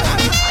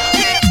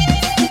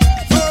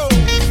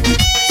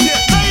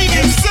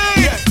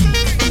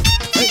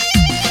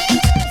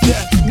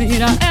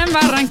 Mira, en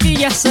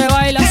Barranquilla se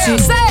baila así.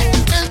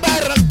 En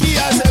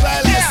Barranquilla se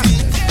baila así.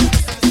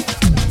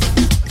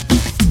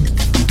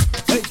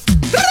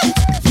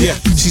 Yeah,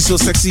 she's so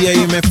sexy, I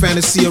am at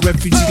fantasy. A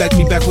refugee like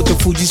me back with the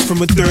Fugees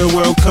from a third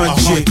world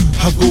country.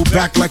 I go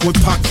back like when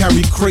Pac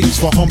carried crates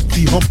for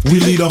Humpty Hump. We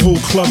lead a whole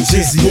club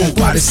dizzy.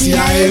 Why the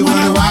CIA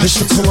wanna watch? It's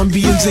the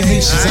Colombians and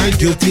Haitians. I ain't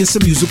guilty, it's a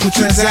musical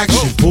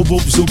transaction. Bobo,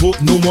 zobo,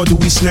 no more do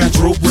we snatch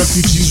rope.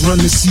 Refugees run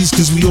the seas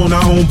cause we on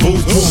our own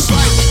boat.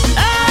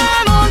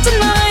 I'm on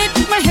tonight,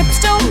 my hips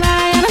don't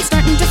lie, and I'm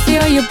starting to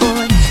feel you,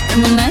 boy.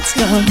 Come on, let's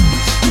go,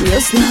 real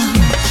slow.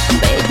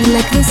 Baby,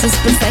 like this is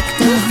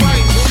perfecto.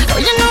 Oh,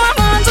 you know I'm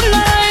on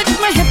tonight,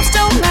 my hips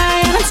don't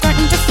lie, and I'm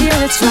starting to feel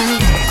it's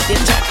right. The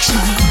attraction,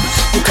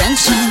 the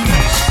tension.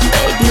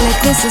 Baby,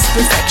 like this is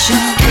perfection.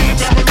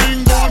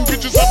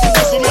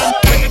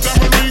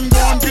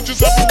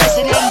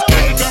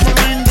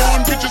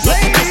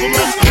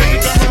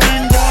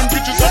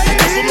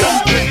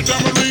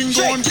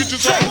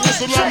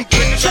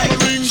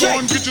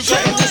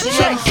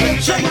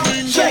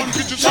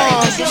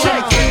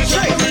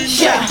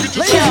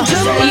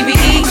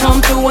 EVE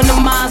come through in the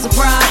minds of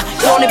pride.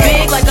 Doing it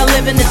big like I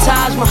live in the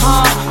Taj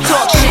Mahal.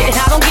 Talk shit,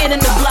 I don't get in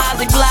the blah.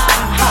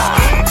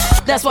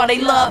 That's why they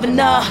loving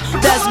her.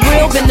 That's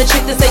real, been the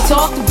chick that they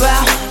talked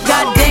about.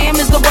 Goddamn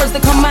is the words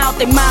that come out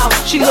their mouth.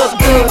 She look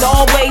good,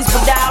 always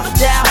without a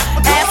doubt.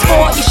 Ask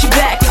for it, yeah, she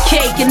back and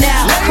caking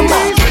now. Come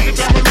on.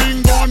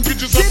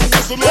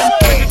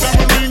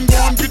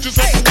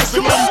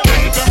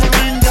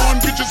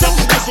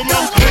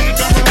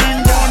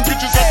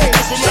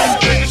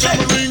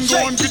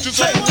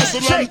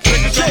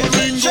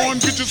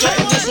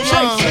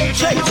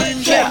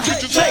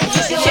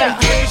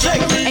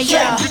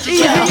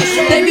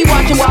 They be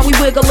watching while we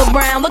wiggle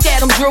around. Look at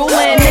them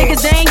drooling.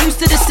 Niggas, they ain't used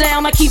to the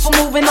sound. I keep them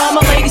moving. All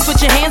my ladies,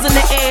 put your hands in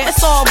the air.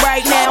 It's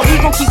alright now. We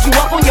gon' keep you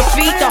up on your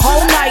feet the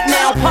whole night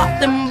now. Pop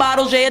them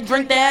bottles, yeah,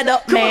 drink that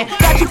up, man.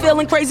 Got you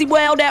feeling crazy,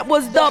 well, that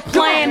was the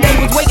plan. They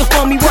was waiting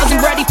for me,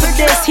 wasn't ready for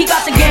this. He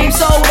got the game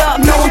sold up.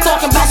 No one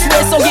talking about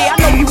Swiss, so yeah, I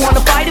know you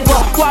wanna fight it,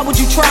 but why would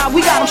you try?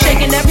 We got them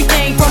shaking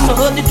everything from the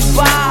hood to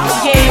Dubai.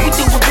 Oh, yeah, we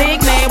do a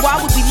big man. Why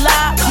would we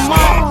lie? Come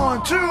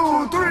on.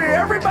 1, 2, 3,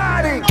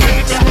 everybody.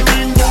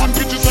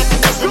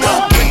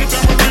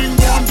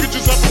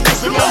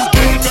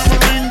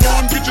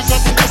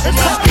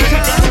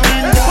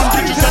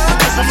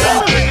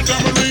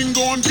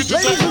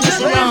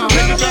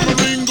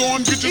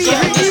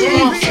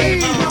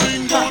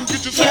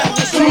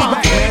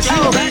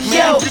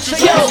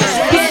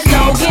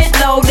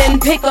 Get low, then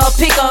pick up,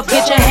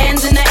 get your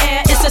hands in the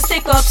air. It's a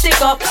stick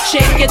up,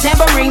 shake your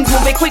tambourines,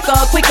 move it quicker.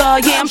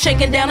 Yeah, I'm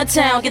shaking down the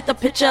town, get the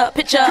picture.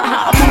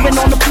 Moving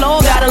on the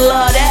floor, gotta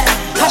love that.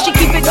 How she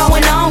keep it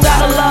going on,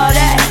 gotta love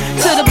that.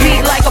 To the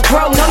beat like a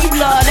pro, know you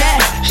love that.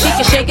 She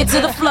can shake it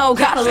to the flow,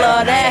 gotta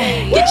love that.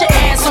 Get your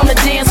ass on the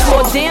dance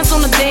floor, dance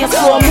on the dance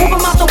floor. Move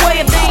them out the way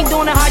if they ain't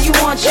doing it how you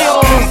want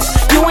yours.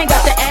 You ain't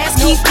got to ask,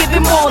 keep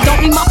giving more. Don't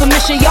need my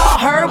permission, y'all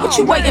heard what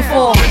you waiting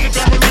for.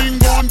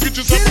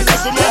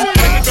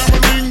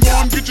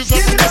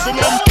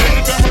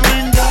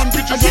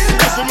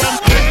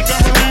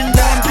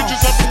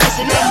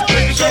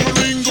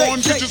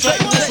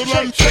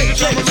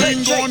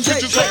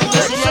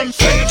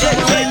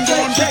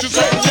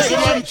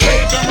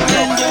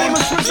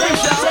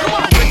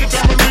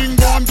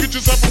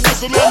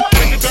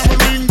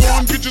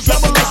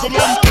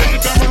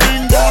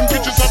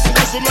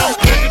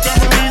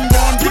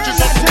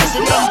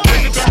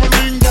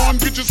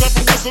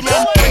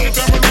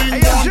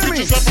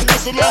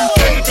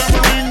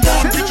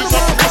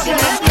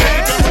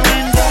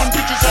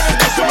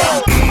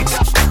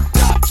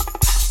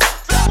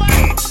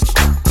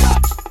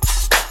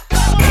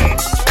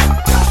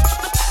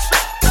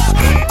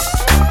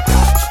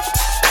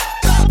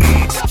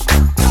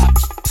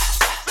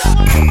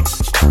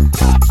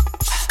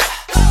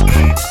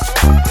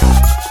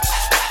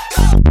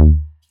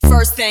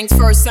 First things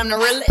first, I'm the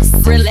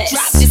realest.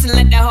 Drop this and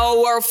let the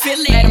whole world feel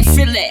it. Let them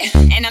feel it.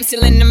 And I'm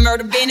still in the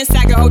murder business.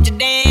 I can hold you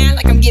down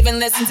like I'm giving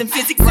lessons in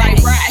physics. Right.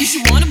 You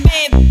should want a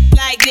band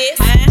like this.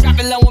 Drop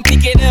it low and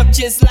pick it up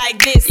just like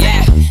this.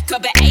 Yeah.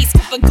 Cup of Ace,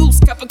 cup of Goose,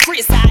 cup of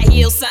Chris. High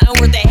heels,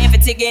 something worth a half a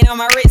ticket on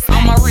my wrist.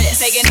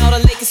 Taking all the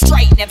liquor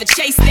straight, never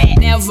chase that.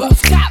 Never.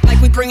 Top like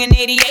we bringing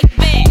 88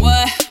 back.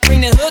 What?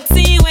 Bring the hooks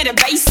in where the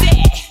bass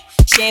at.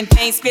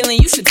 Champagne spilling,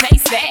 you should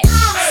taste that.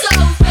 I'm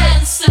so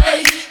fancy.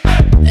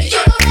 You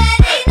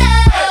already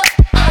know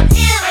I'm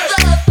in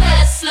the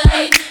fast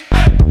lane.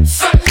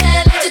 From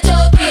LA to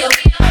Tokyo,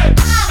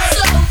 I'm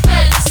so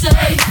fancy.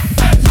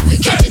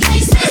 Can't you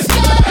taste this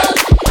girl?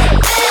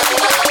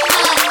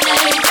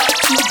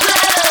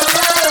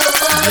 Remember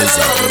my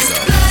name.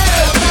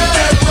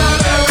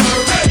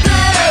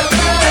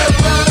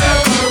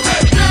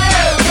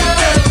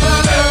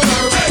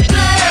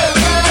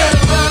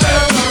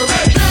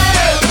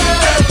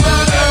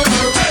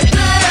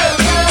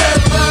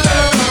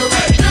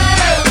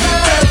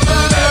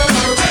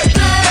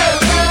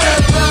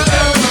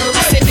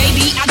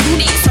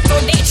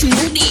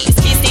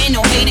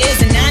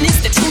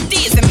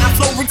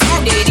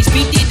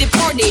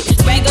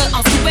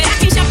 I'm stupid, I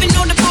can't shop in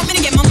no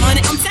department and get my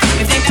money on time.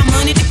 If they got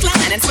money,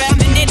 decline. And swear I've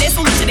been there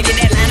so much to get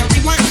that line of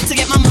rewind. To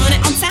get my money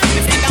on time.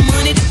 If they got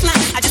money, decline.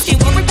 I just can't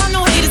worry about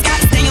no haters,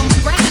 gotta stay on my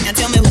grind. Now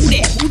tell me who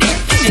that?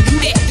 Now do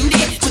that.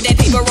 Put that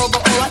paper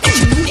over, oh, I thought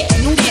you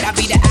knew that. I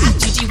be the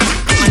I-G-G-Y,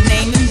 my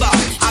name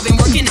involved. I've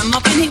been working, I'm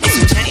up in here with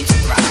some change to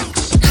grow.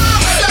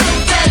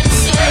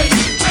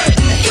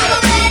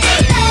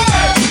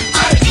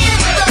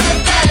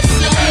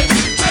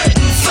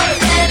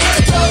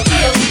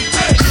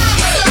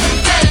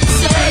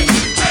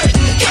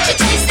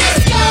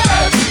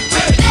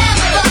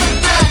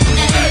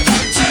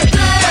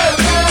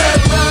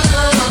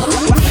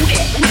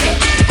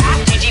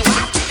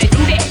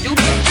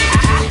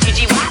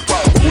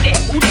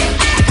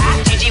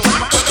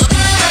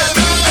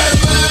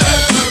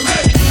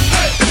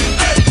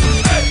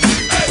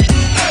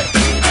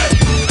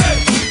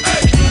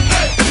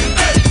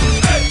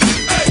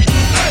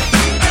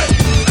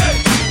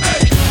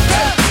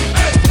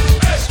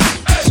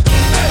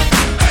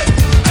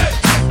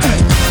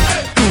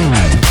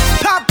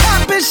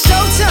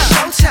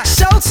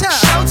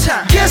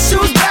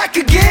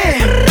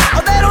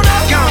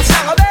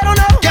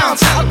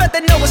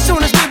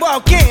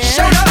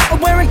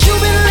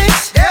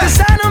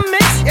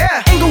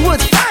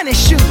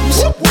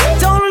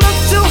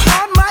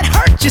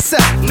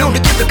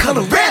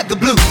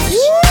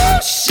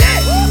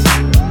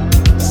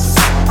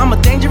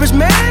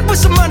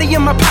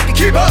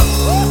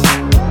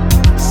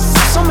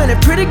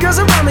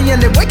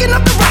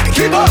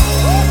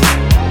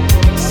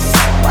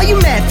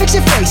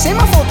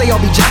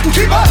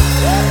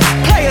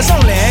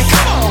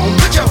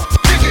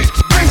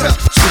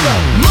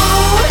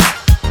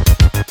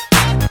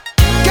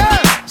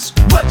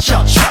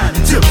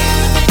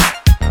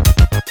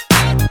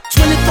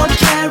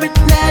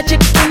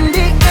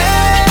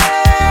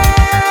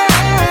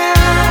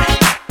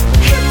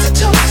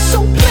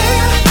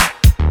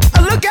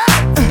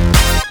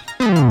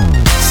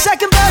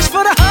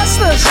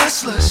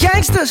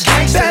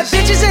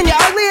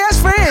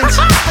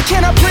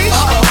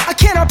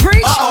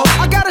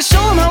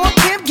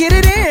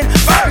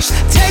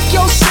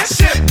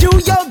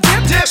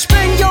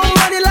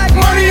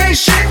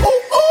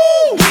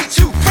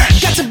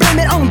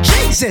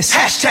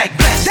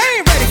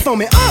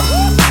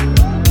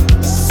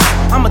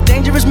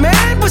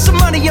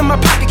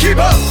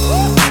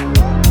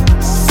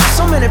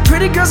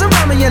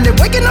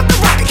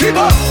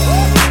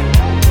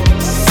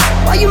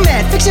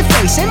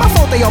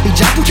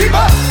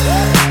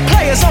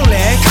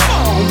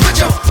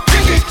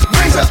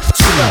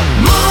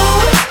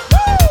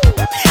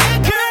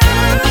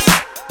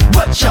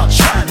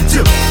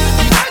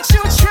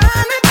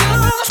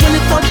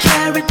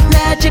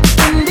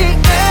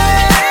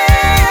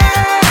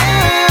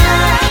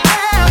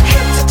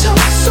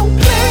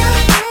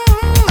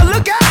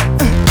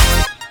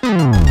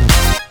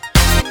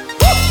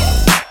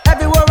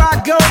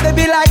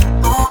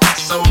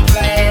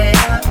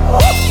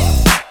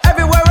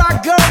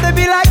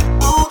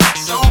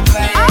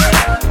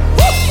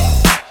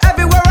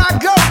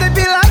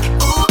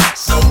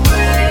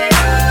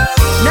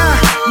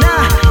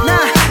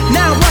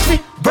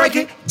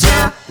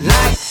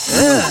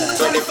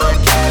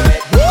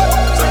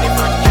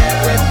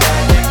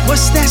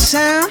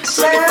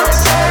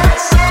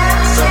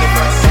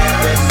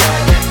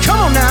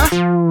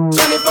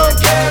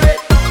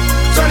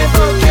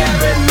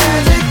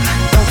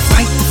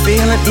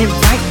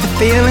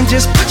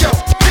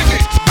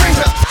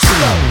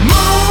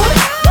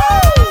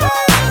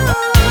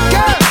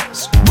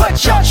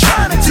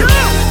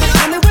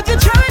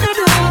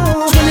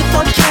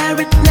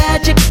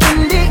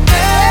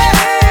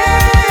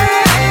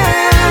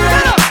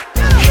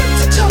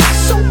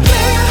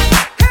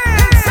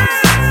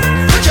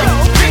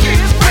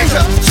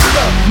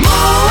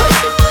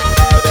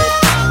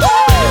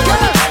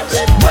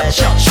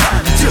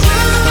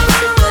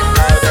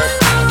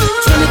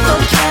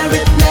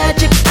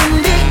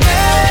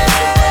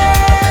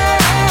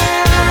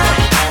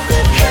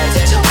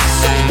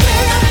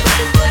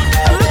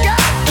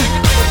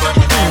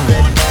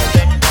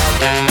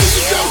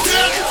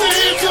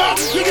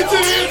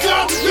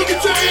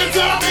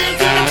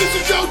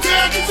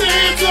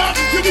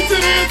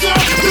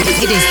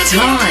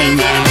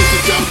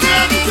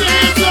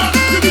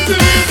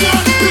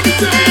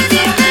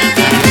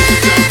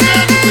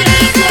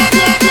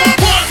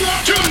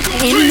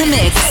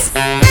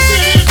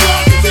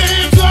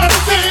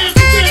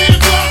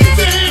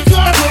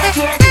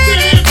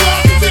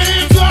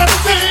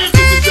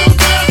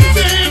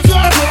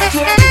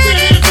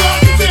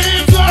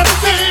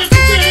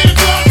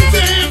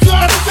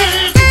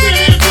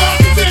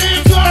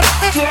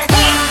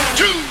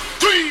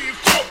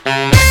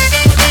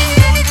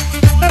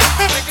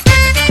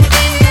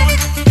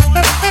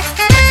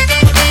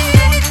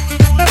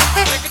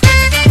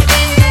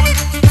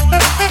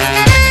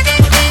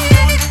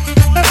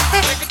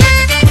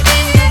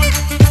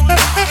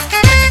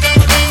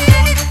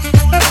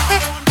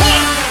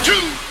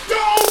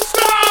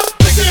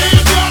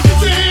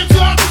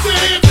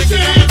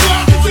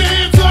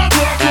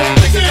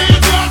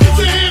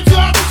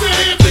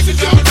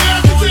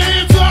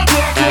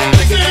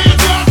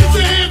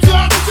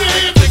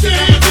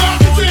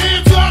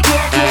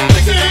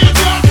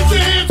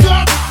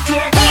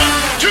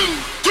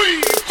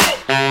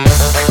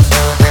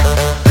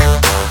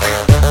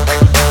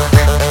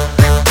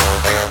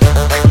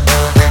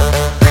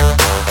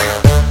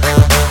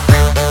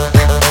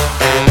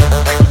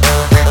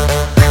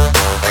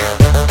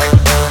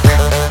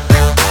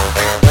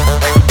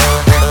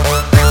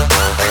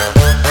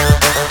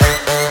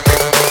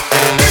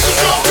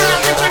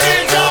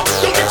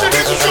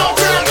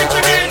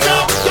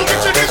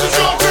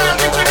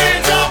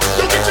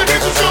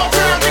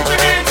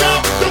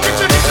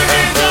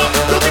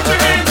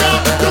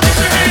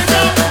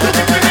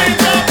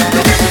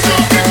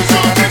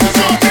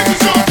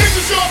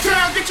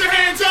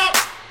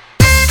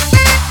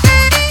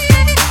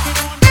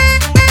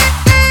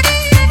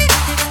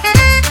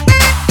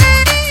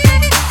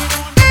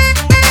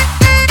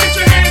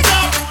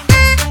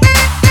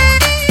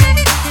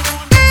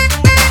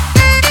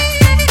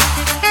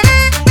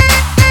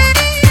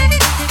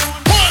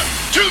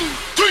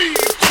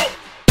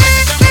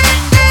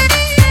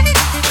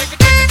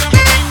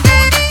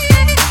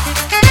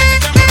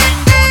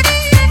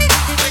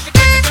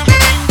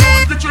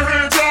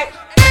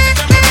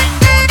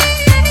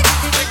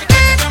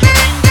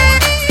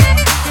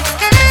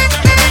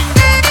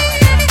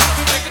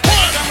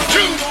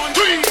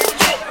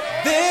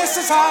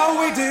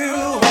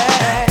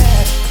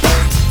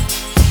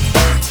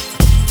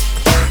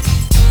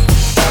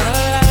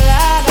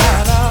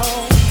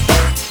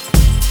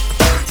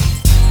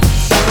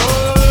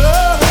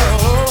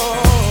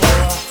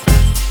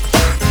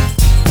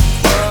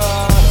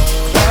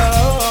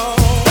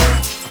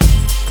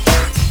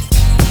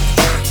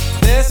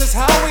 This is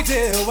how we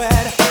do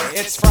it.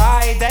 It's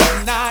Friday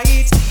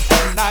night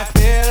and I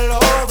feel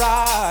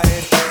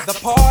alright. The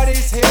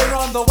party's here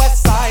on the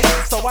west side,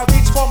 so I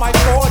reach for my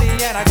 40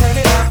 and I turn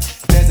it up.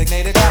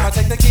 Designated driver,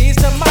 take the keys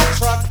to my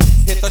truck.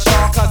 Hit the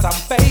shawl cause I'm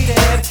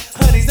faded.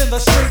 Honey's in the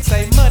streets,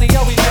 say money,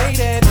 oh we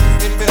made it.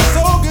 It feels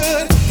so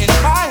good in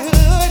my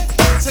hood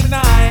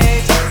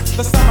tonight.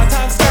 The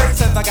summertime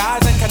skirts and the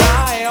guys in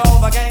Kanai. All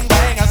the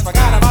gangbangers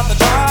forgot about the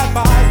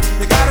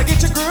drive-by. You gotta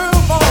get your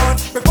groove on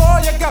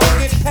before you go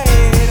get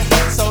paid.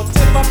 So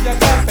tip up your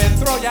cup and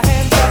throw your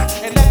hands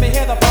up and let me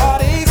hear the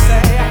party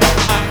say,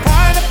 I'm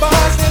kinda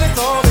buzzed and it's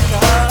all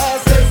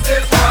because this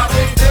is how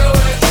we do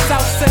it.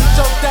 South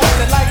Central does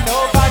it like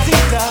nobody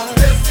does.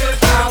 This is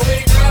how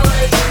we do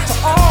it. To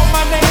all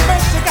my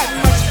neighbors, you got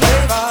much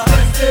flavor.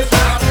 This is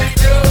how we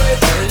do it.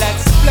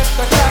 Let's flip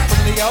the crap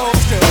from the old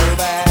school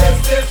back.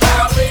 This is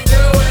how we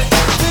do it.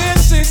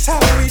 This is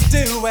how we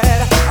do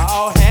it.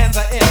 All hands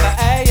are in the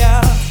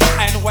air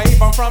and wave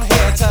them from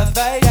here to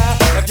there.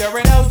 If you're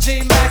an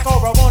OG Mac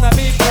or a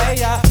wannabe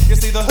player, you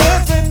see the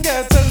hood's been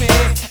good to me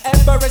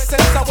ever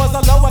since I was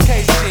a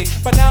lowercase G.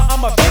 But now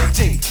I'm a big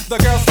G. The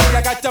girls say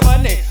I got the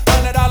money,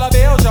 $100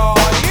 bills, y'all.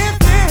 If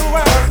you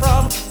were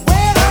from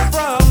where I'm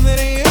from, then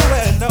you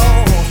would know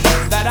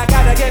that I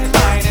gotta get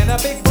mine in a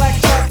big black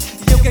truck.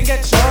 You can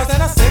get yours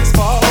in a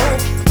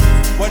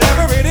 6-4.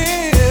 Whatever it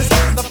is,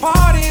 the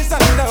party's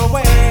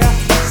underway.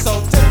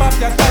 So tip up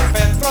your cup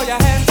and throw your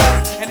hands up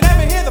and let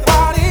me hear the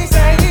party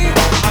say,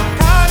 I'm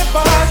kinda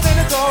buzzed and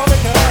it's all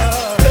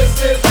because this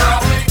is how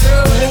we do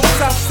it.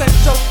 South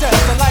Central does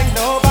it like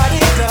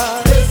nobody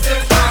does. This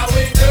is how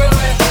we do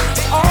it.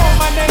 To all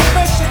my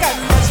neighbors, you got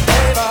much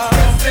flavor.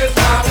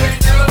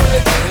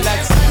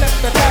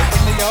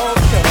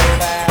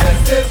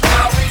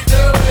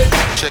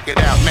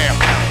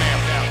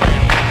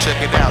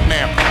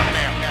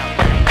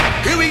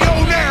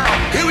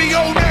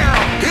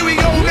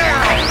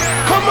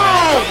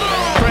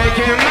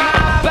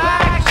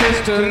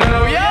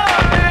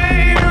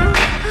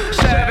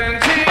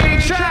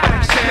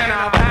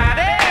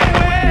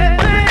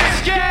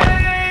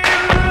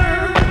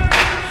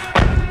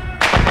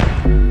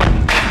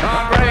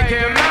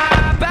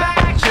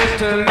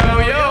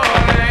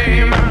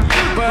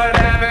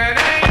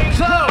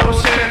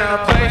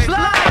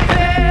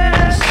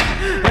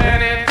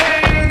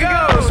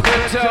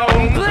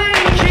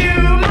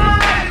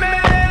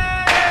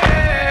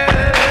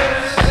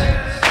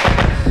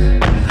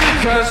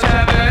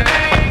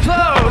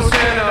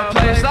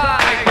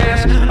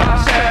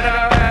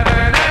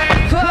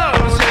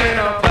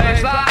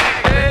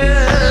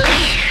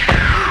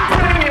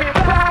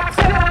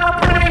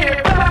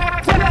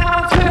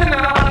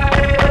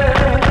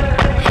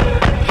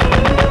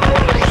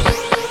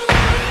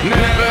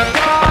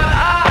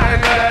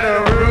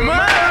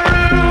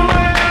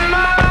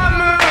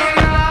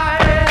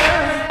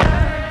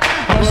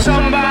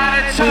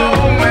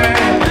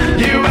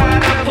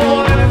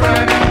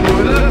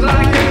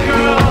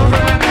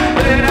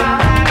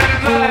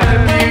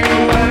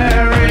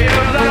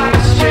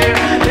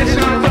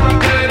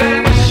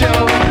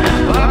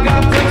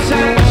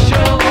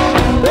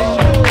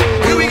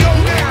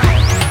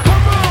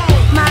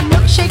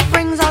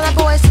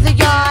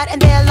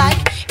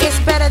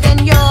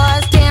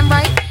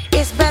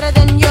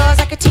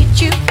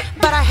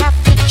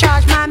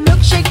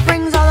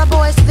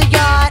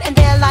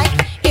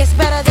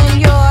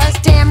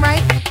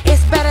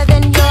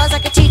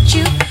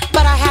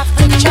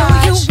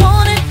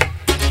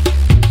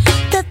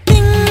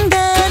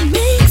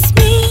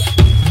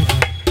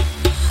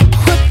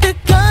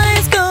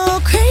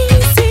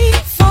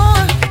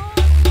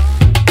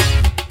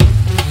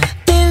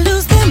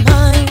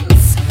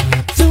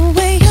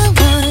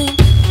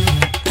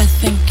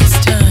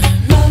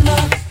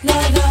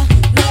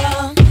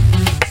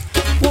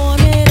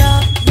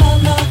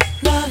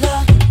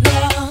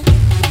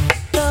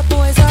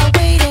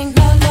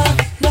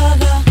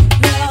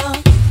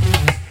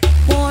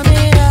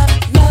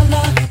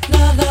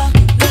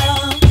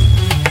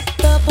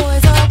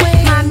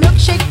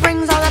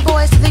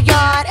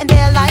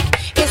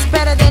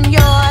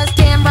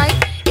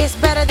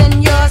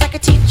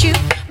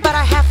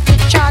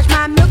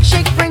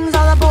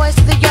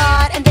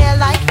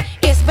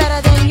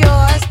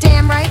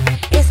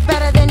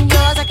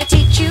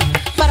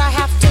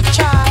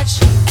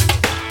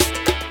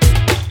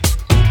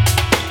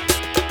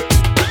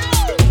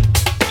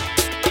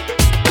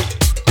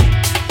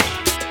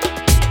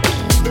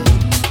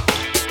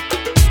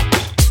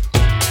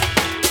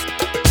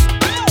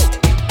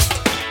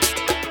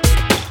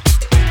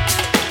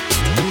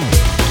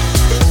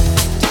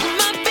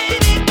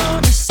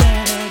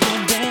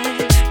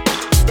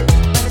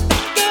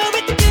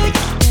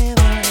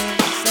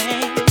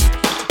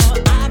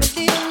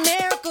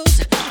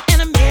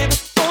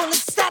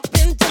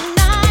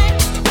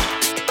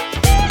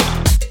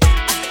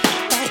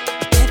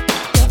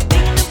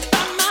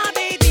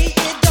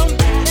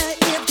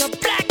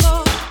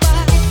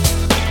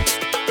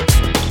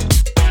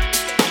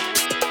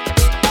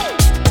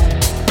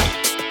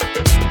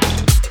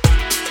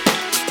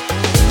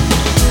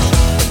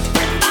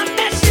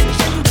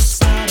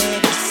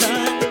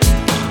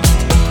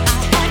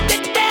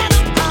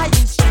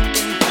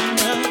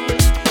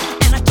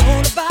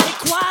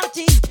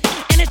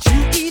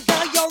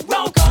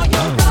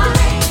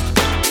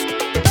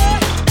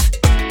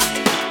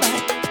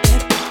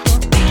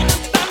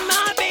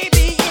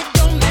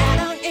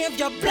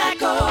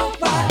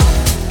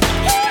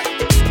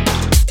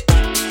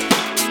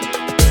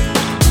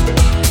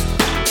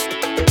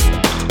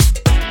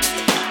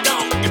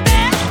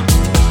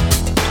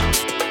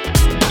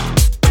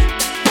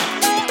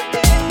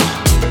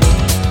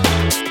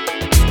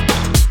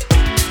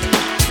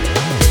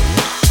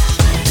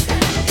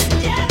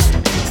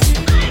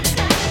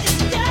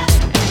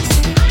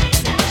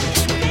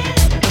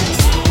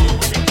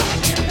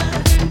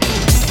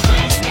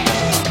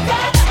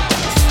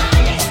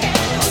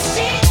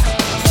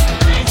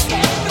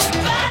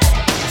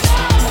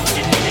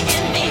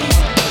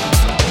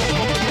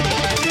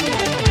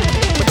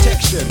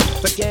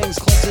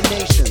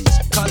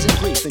 causing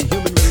grief in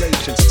human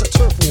relations. It's a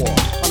turf war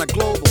on a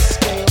global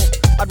scale.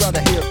 I'd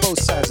rather hear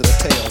both sides of the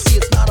tale. See,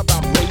 it's not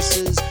about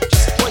races,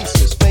 just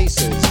places,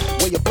 faces.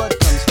 Where your blood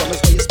comes from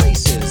is where your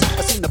space is.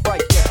 I've seen the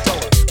bright get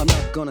duller. I'm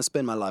not gonna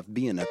spend my life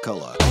being a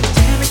color.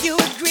 Tell me you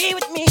agree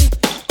with me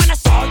when I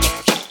saw you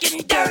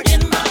kicking dirt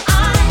in my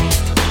eye.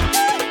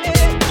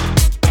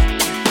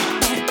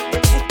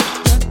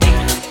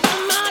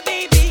 My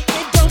baby,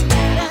 it don't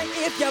matter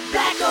if you're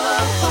black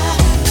or white.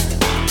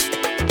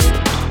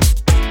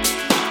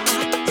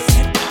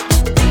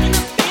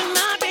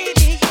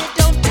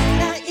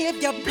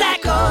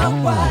 Black or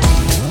white.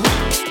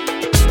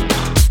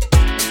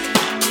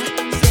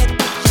 Said,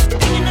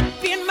 hanging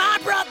up in my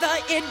brother,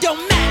 it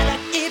don't matter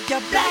if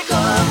you're black or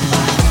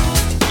white.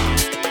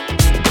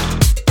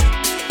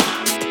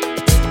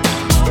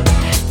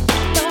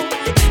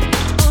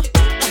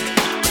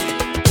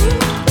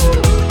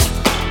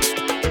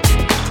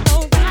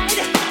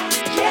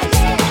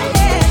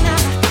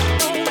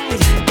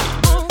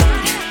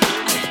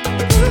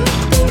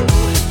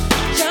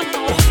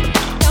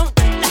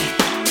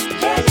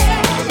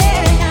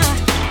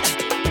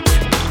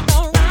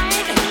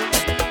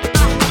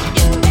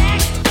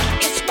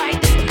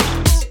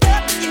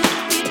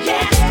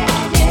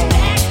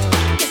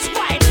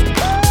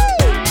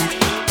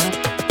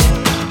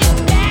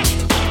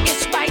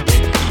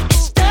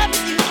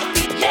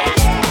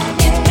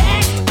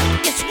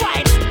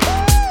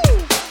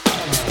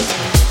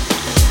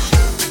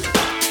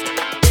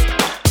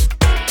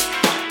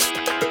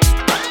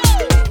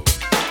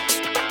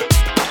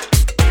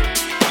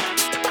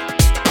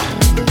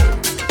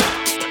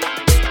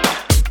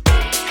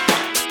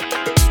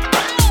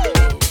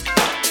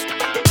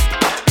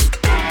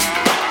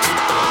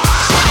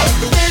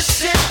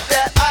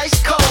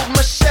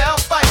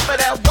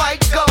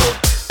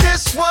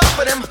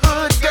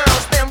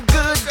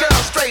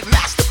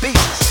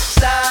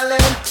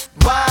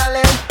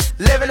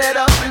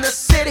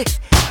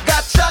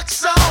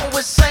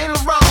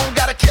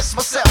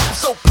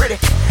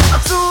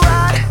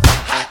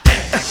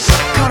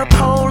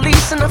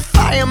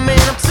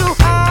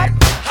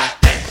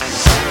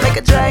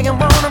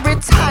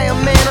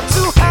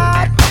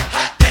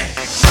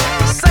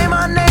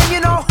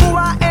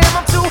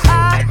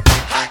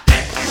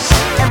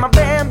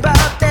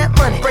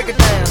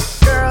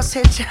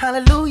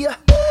 Hallelujah,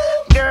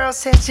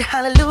 girls hit you,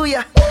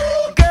 hallelujah.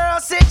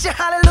 Girls hit you,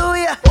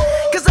 hallelujah.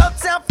 Cause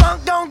Uptown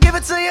Funk don't give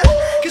it to you.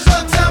 Cause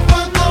Uptown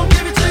Funk don't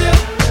give it to you.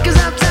 Cause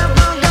Uptown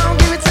Funk don't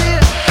give it to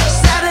you.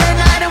 Saturday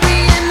night and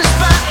we in the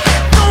spot.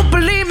 Don't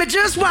believe me,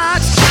 just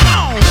watch. Come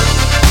on.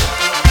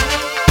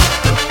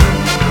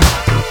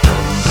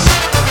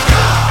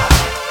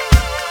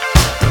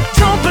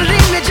 Don't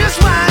believe me,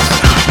 just watch.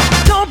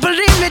 Don't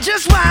believe me,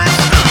 just watch.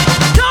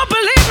 Don't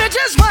believe me,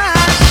 just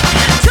watch.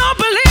 Don't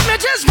believe me,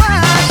 just watch.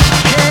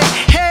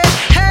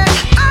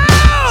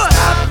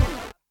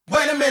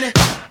 Wait a minute,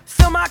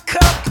 fill my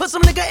cup, put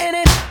some nigga in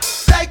it.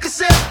 Take a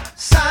sip,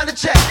 sign the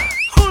check.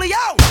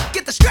 Julio,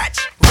 get the stretch.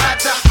 Right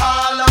to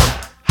Harlem,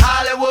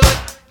 Hollywood,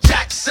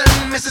 Jackson,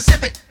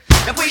 Mississippi.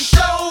 If we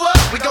show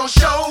up, we gon'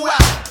 show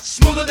out.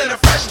 Smoother than a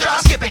fresh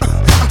drop skipping.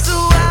 I'm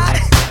too hot.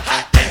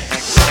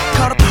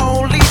 Call the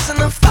police and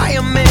the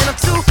fireman. I'm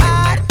too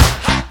hot.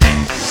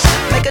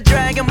 Make a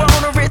dragon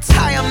wanna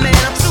retire, man.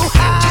 I'm too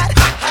hot.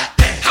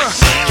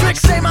 Trick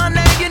say my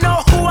name, you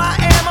know who I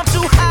am. I'm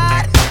too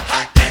hot.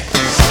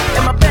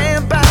 And my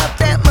band bout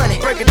that money.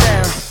 Break it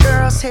down.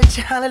 Girls hit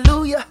you,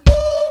 hallelujah.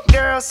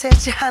 Girls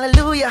hit you,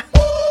 hallelujah.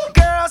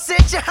 Girls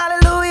hit you,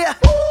 hallelujah.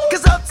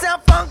 Cause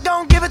Uptown Funk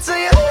don't give it to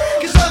you.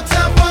 Cause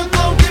Uptown Funk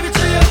don't give it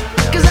to you.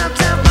 Cause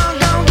Uptown Funk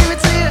don't give it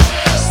to you.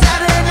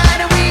 Saturday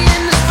night and we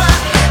in the spot.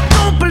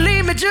 Don't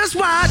believe me, just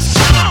watch.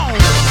 Come on.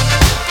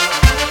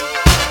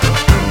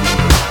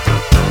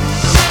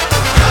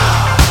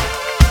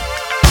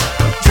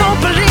 Don't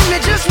believe me,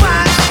 just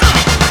watch.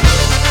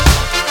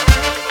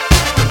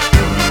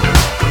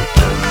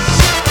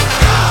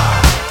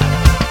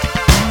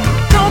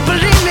 Don't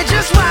believe me,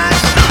 just watch.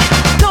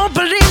 Don't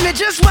believe me,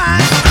 just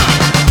watch.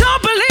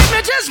 Don't believe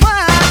me, just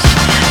watch.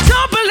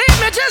 Don't believe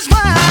me, just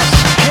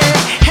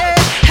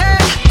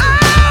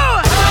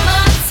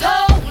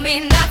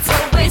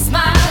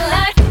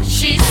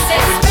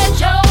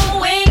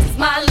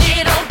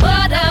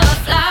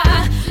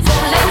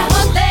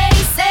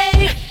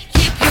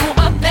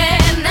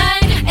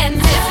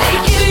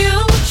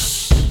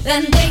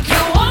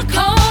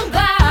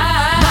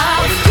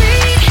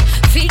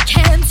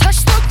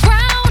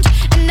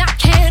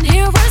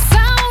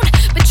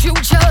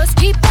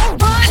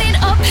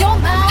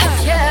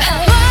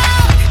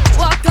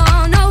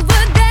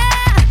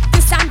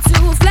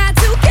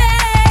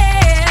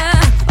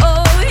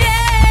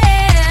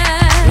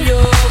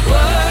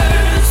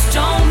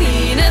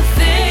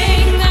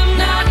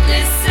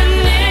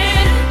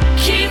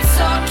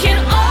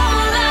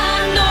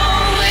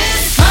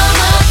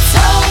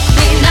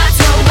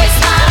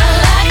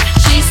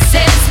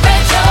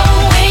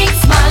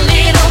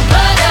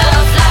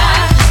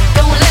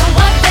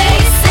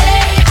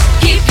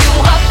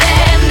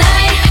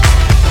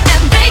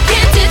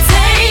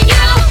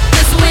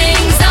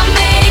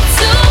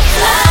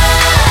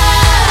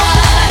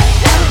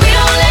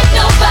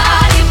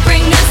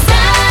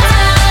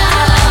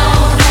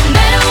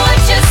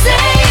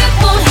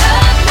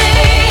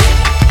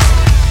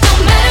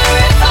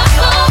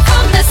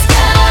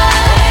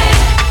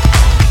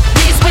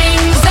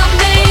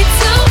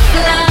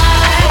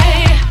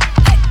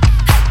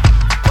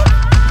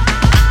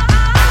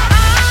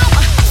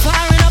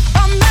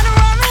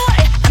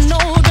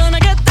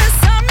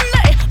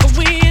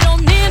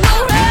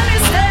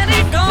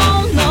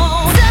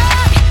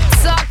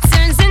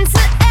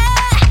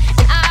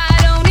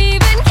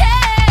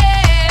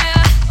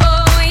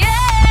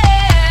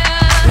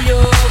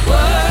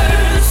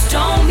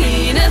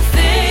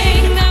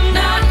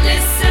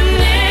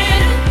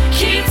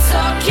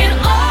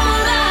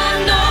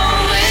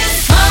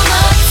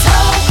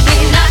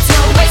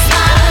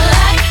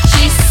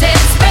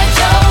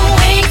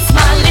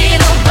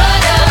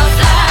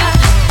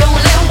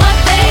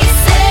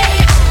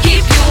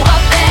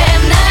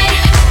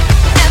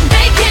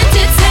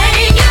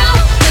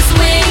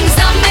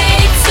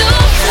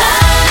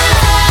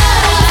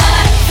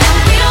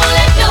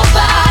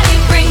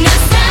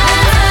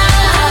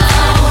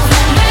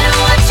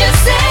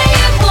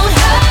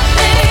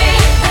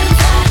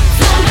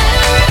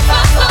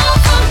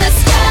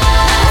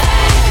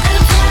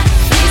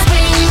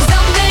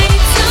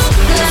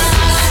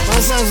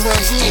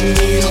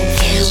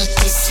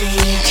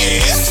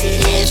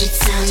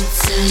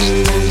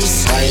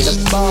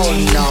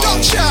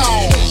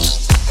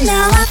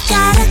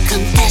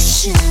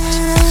passion.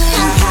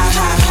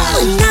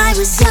 When I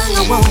was young,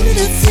 I wanted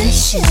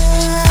attention.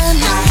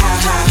 And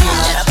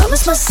I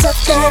promised myself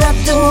that I'd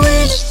do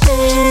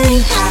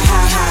anything,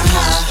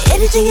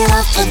 anything at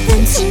all for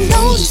them to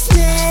notice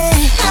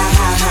me.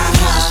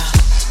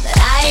 But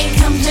I ain't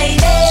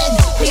complaining,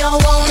 we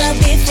all wanna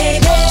be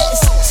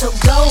famous. So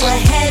go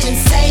ahead and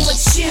say what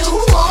you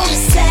wanna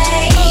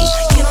say.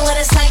 You know what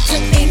it's like to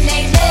be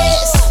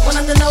nameless,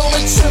 wanna know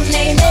what your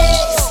name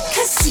is.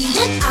 Cause see,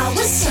 when I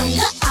was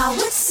younger, I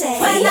would say,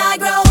 when I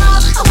grow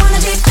up, I wanna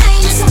be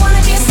famous, I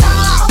wanna be a star,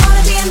 I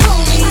wanna be in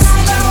movies. When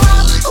I grow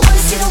up, I wanna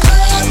see the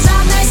world,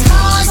 drive nice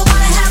cars, I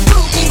wanna have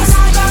groupies.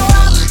 When I grow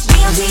up, be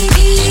on TV,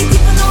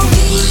 people know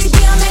me,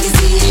 be on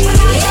magazines. When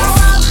I grow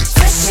up,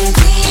 fresh and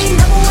clean,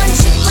 number one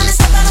chick when I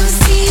step out on the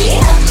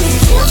scene. Be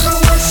careful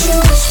what you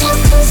wish for,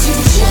 cause you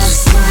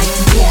just might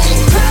get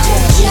it.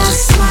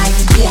 Just might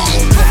get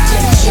it.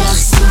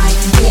 Just might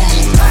get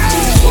it.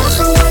 Be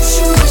careful what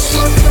you wish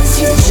for, cause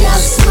you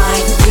just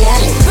might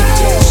get it.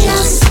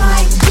 Just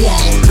might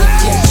get it.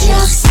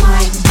 Just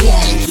might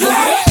get it.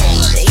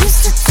 They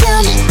used to tell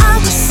me I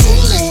was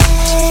silly,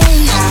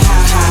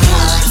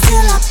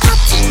 till I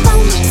popped up on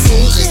the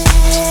TV.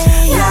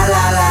 La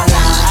la la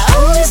la. I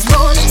always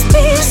wanted to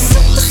be a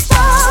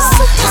superstar,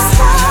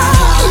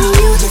 and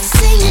music,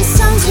 singing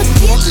songs would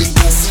get me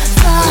this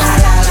far. La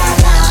la la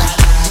la.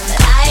 But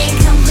I ain't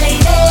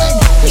complaining,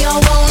 we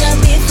all wanna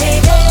be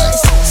famous.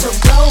 So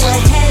go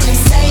ahead and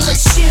say what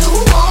you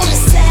wanna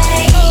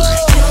say.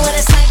 You know what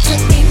it's like to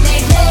be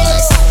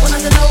nameless, wanna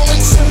know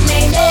what your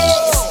name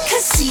is.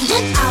 Cause see,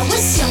 when I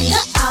was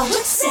younger, I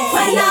would say,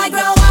 when I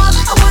grow up,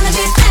 I wanna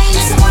be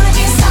famous, I wanna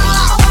be a star,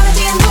 I wanna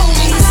be in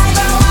movies. When I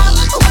grow up,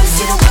 I wanna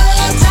see the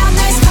world, drive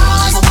nice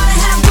cars, I wanna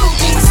have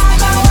groupies. When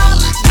I grow up,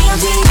 be on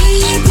TV,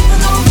 people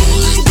know me,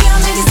 be on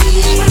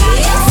magazines. When I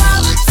grow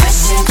up,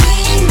 fresh and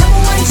clean,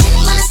 number one chick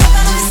when I step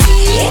out on the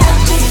scene.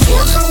 Be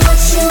careful what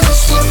you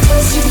wish for,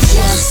 cause you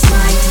just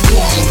might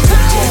get it.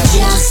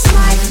 Just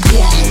might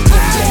get it.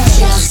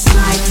 Just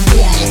might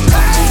get it.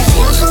 Be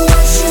careful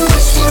what you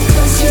wish for,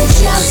 cause you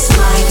just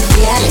might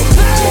get it.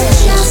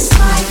 Just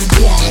might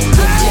get it.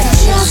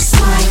 Just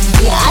might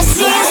get it. I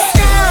see you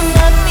staring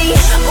at me,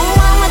 ooh,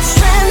 I'm a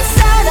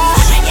trendsetter.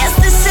 Yes,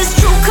 this is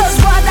true, cause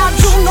what I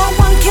do, no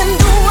one can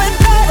do it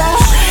better.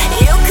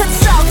 You could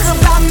talk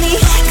about me,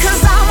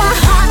 cause I'm a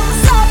hot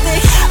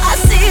topic. I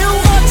see you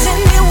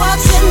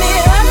watching me,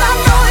 and I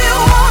know you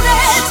want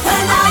it.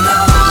 When I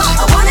grow up,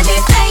 I wanna be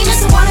famous,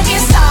 I wanna be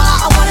a star,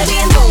 I wanna be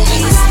in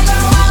movies. When I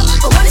grow up,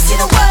 I wanna see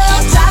the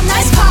world, drive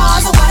nice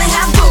cars, I wanna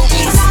have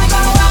groupies. When I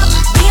grow up,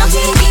 be on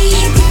TV,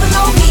 people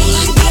know me,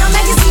 be on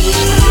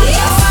magazines.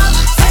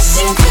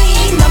 Fresh and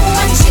clean, number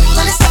one chick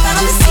when I step out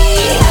on the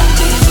scene.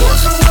 Be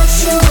careful what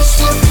you wish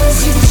for, cause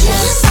you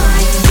just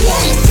might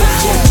get it.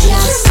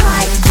 Just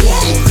might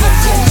get it.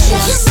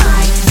 Just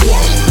might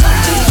get it.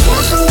 Be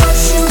careful what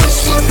you wish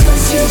for,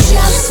 cause you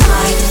just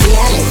might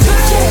get it.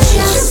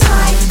 Just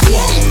might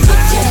get it.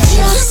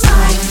 Just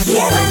might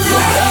get it. When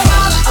I grow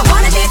up, I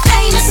wanna be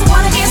famous, I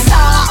wanna be a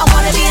star, I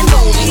wanna be in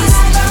movies.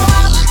 When I grow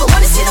up, I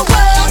wanna see the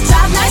world,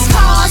 drive nice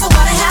cars, I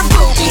wanna have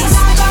groupies.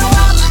 When I grow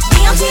up,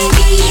 be on TV,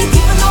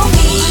 people know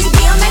me,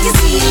 be on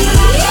magazines.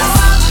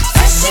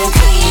 Fresh and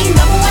clean,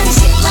 number one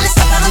chick when I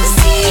step out on the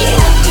scene.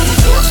 Be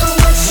careful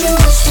what you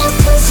wish for,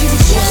 cause you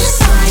just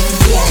might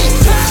get it.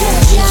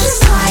 Just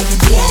might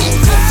get it.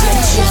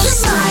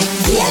 Just might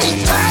get it.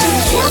 Be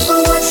careful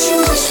what you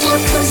wish for,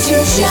 cause you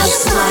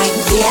just might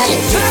get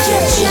it.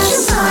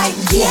 Just might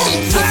get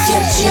it.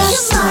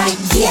 Just might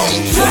get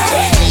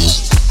it.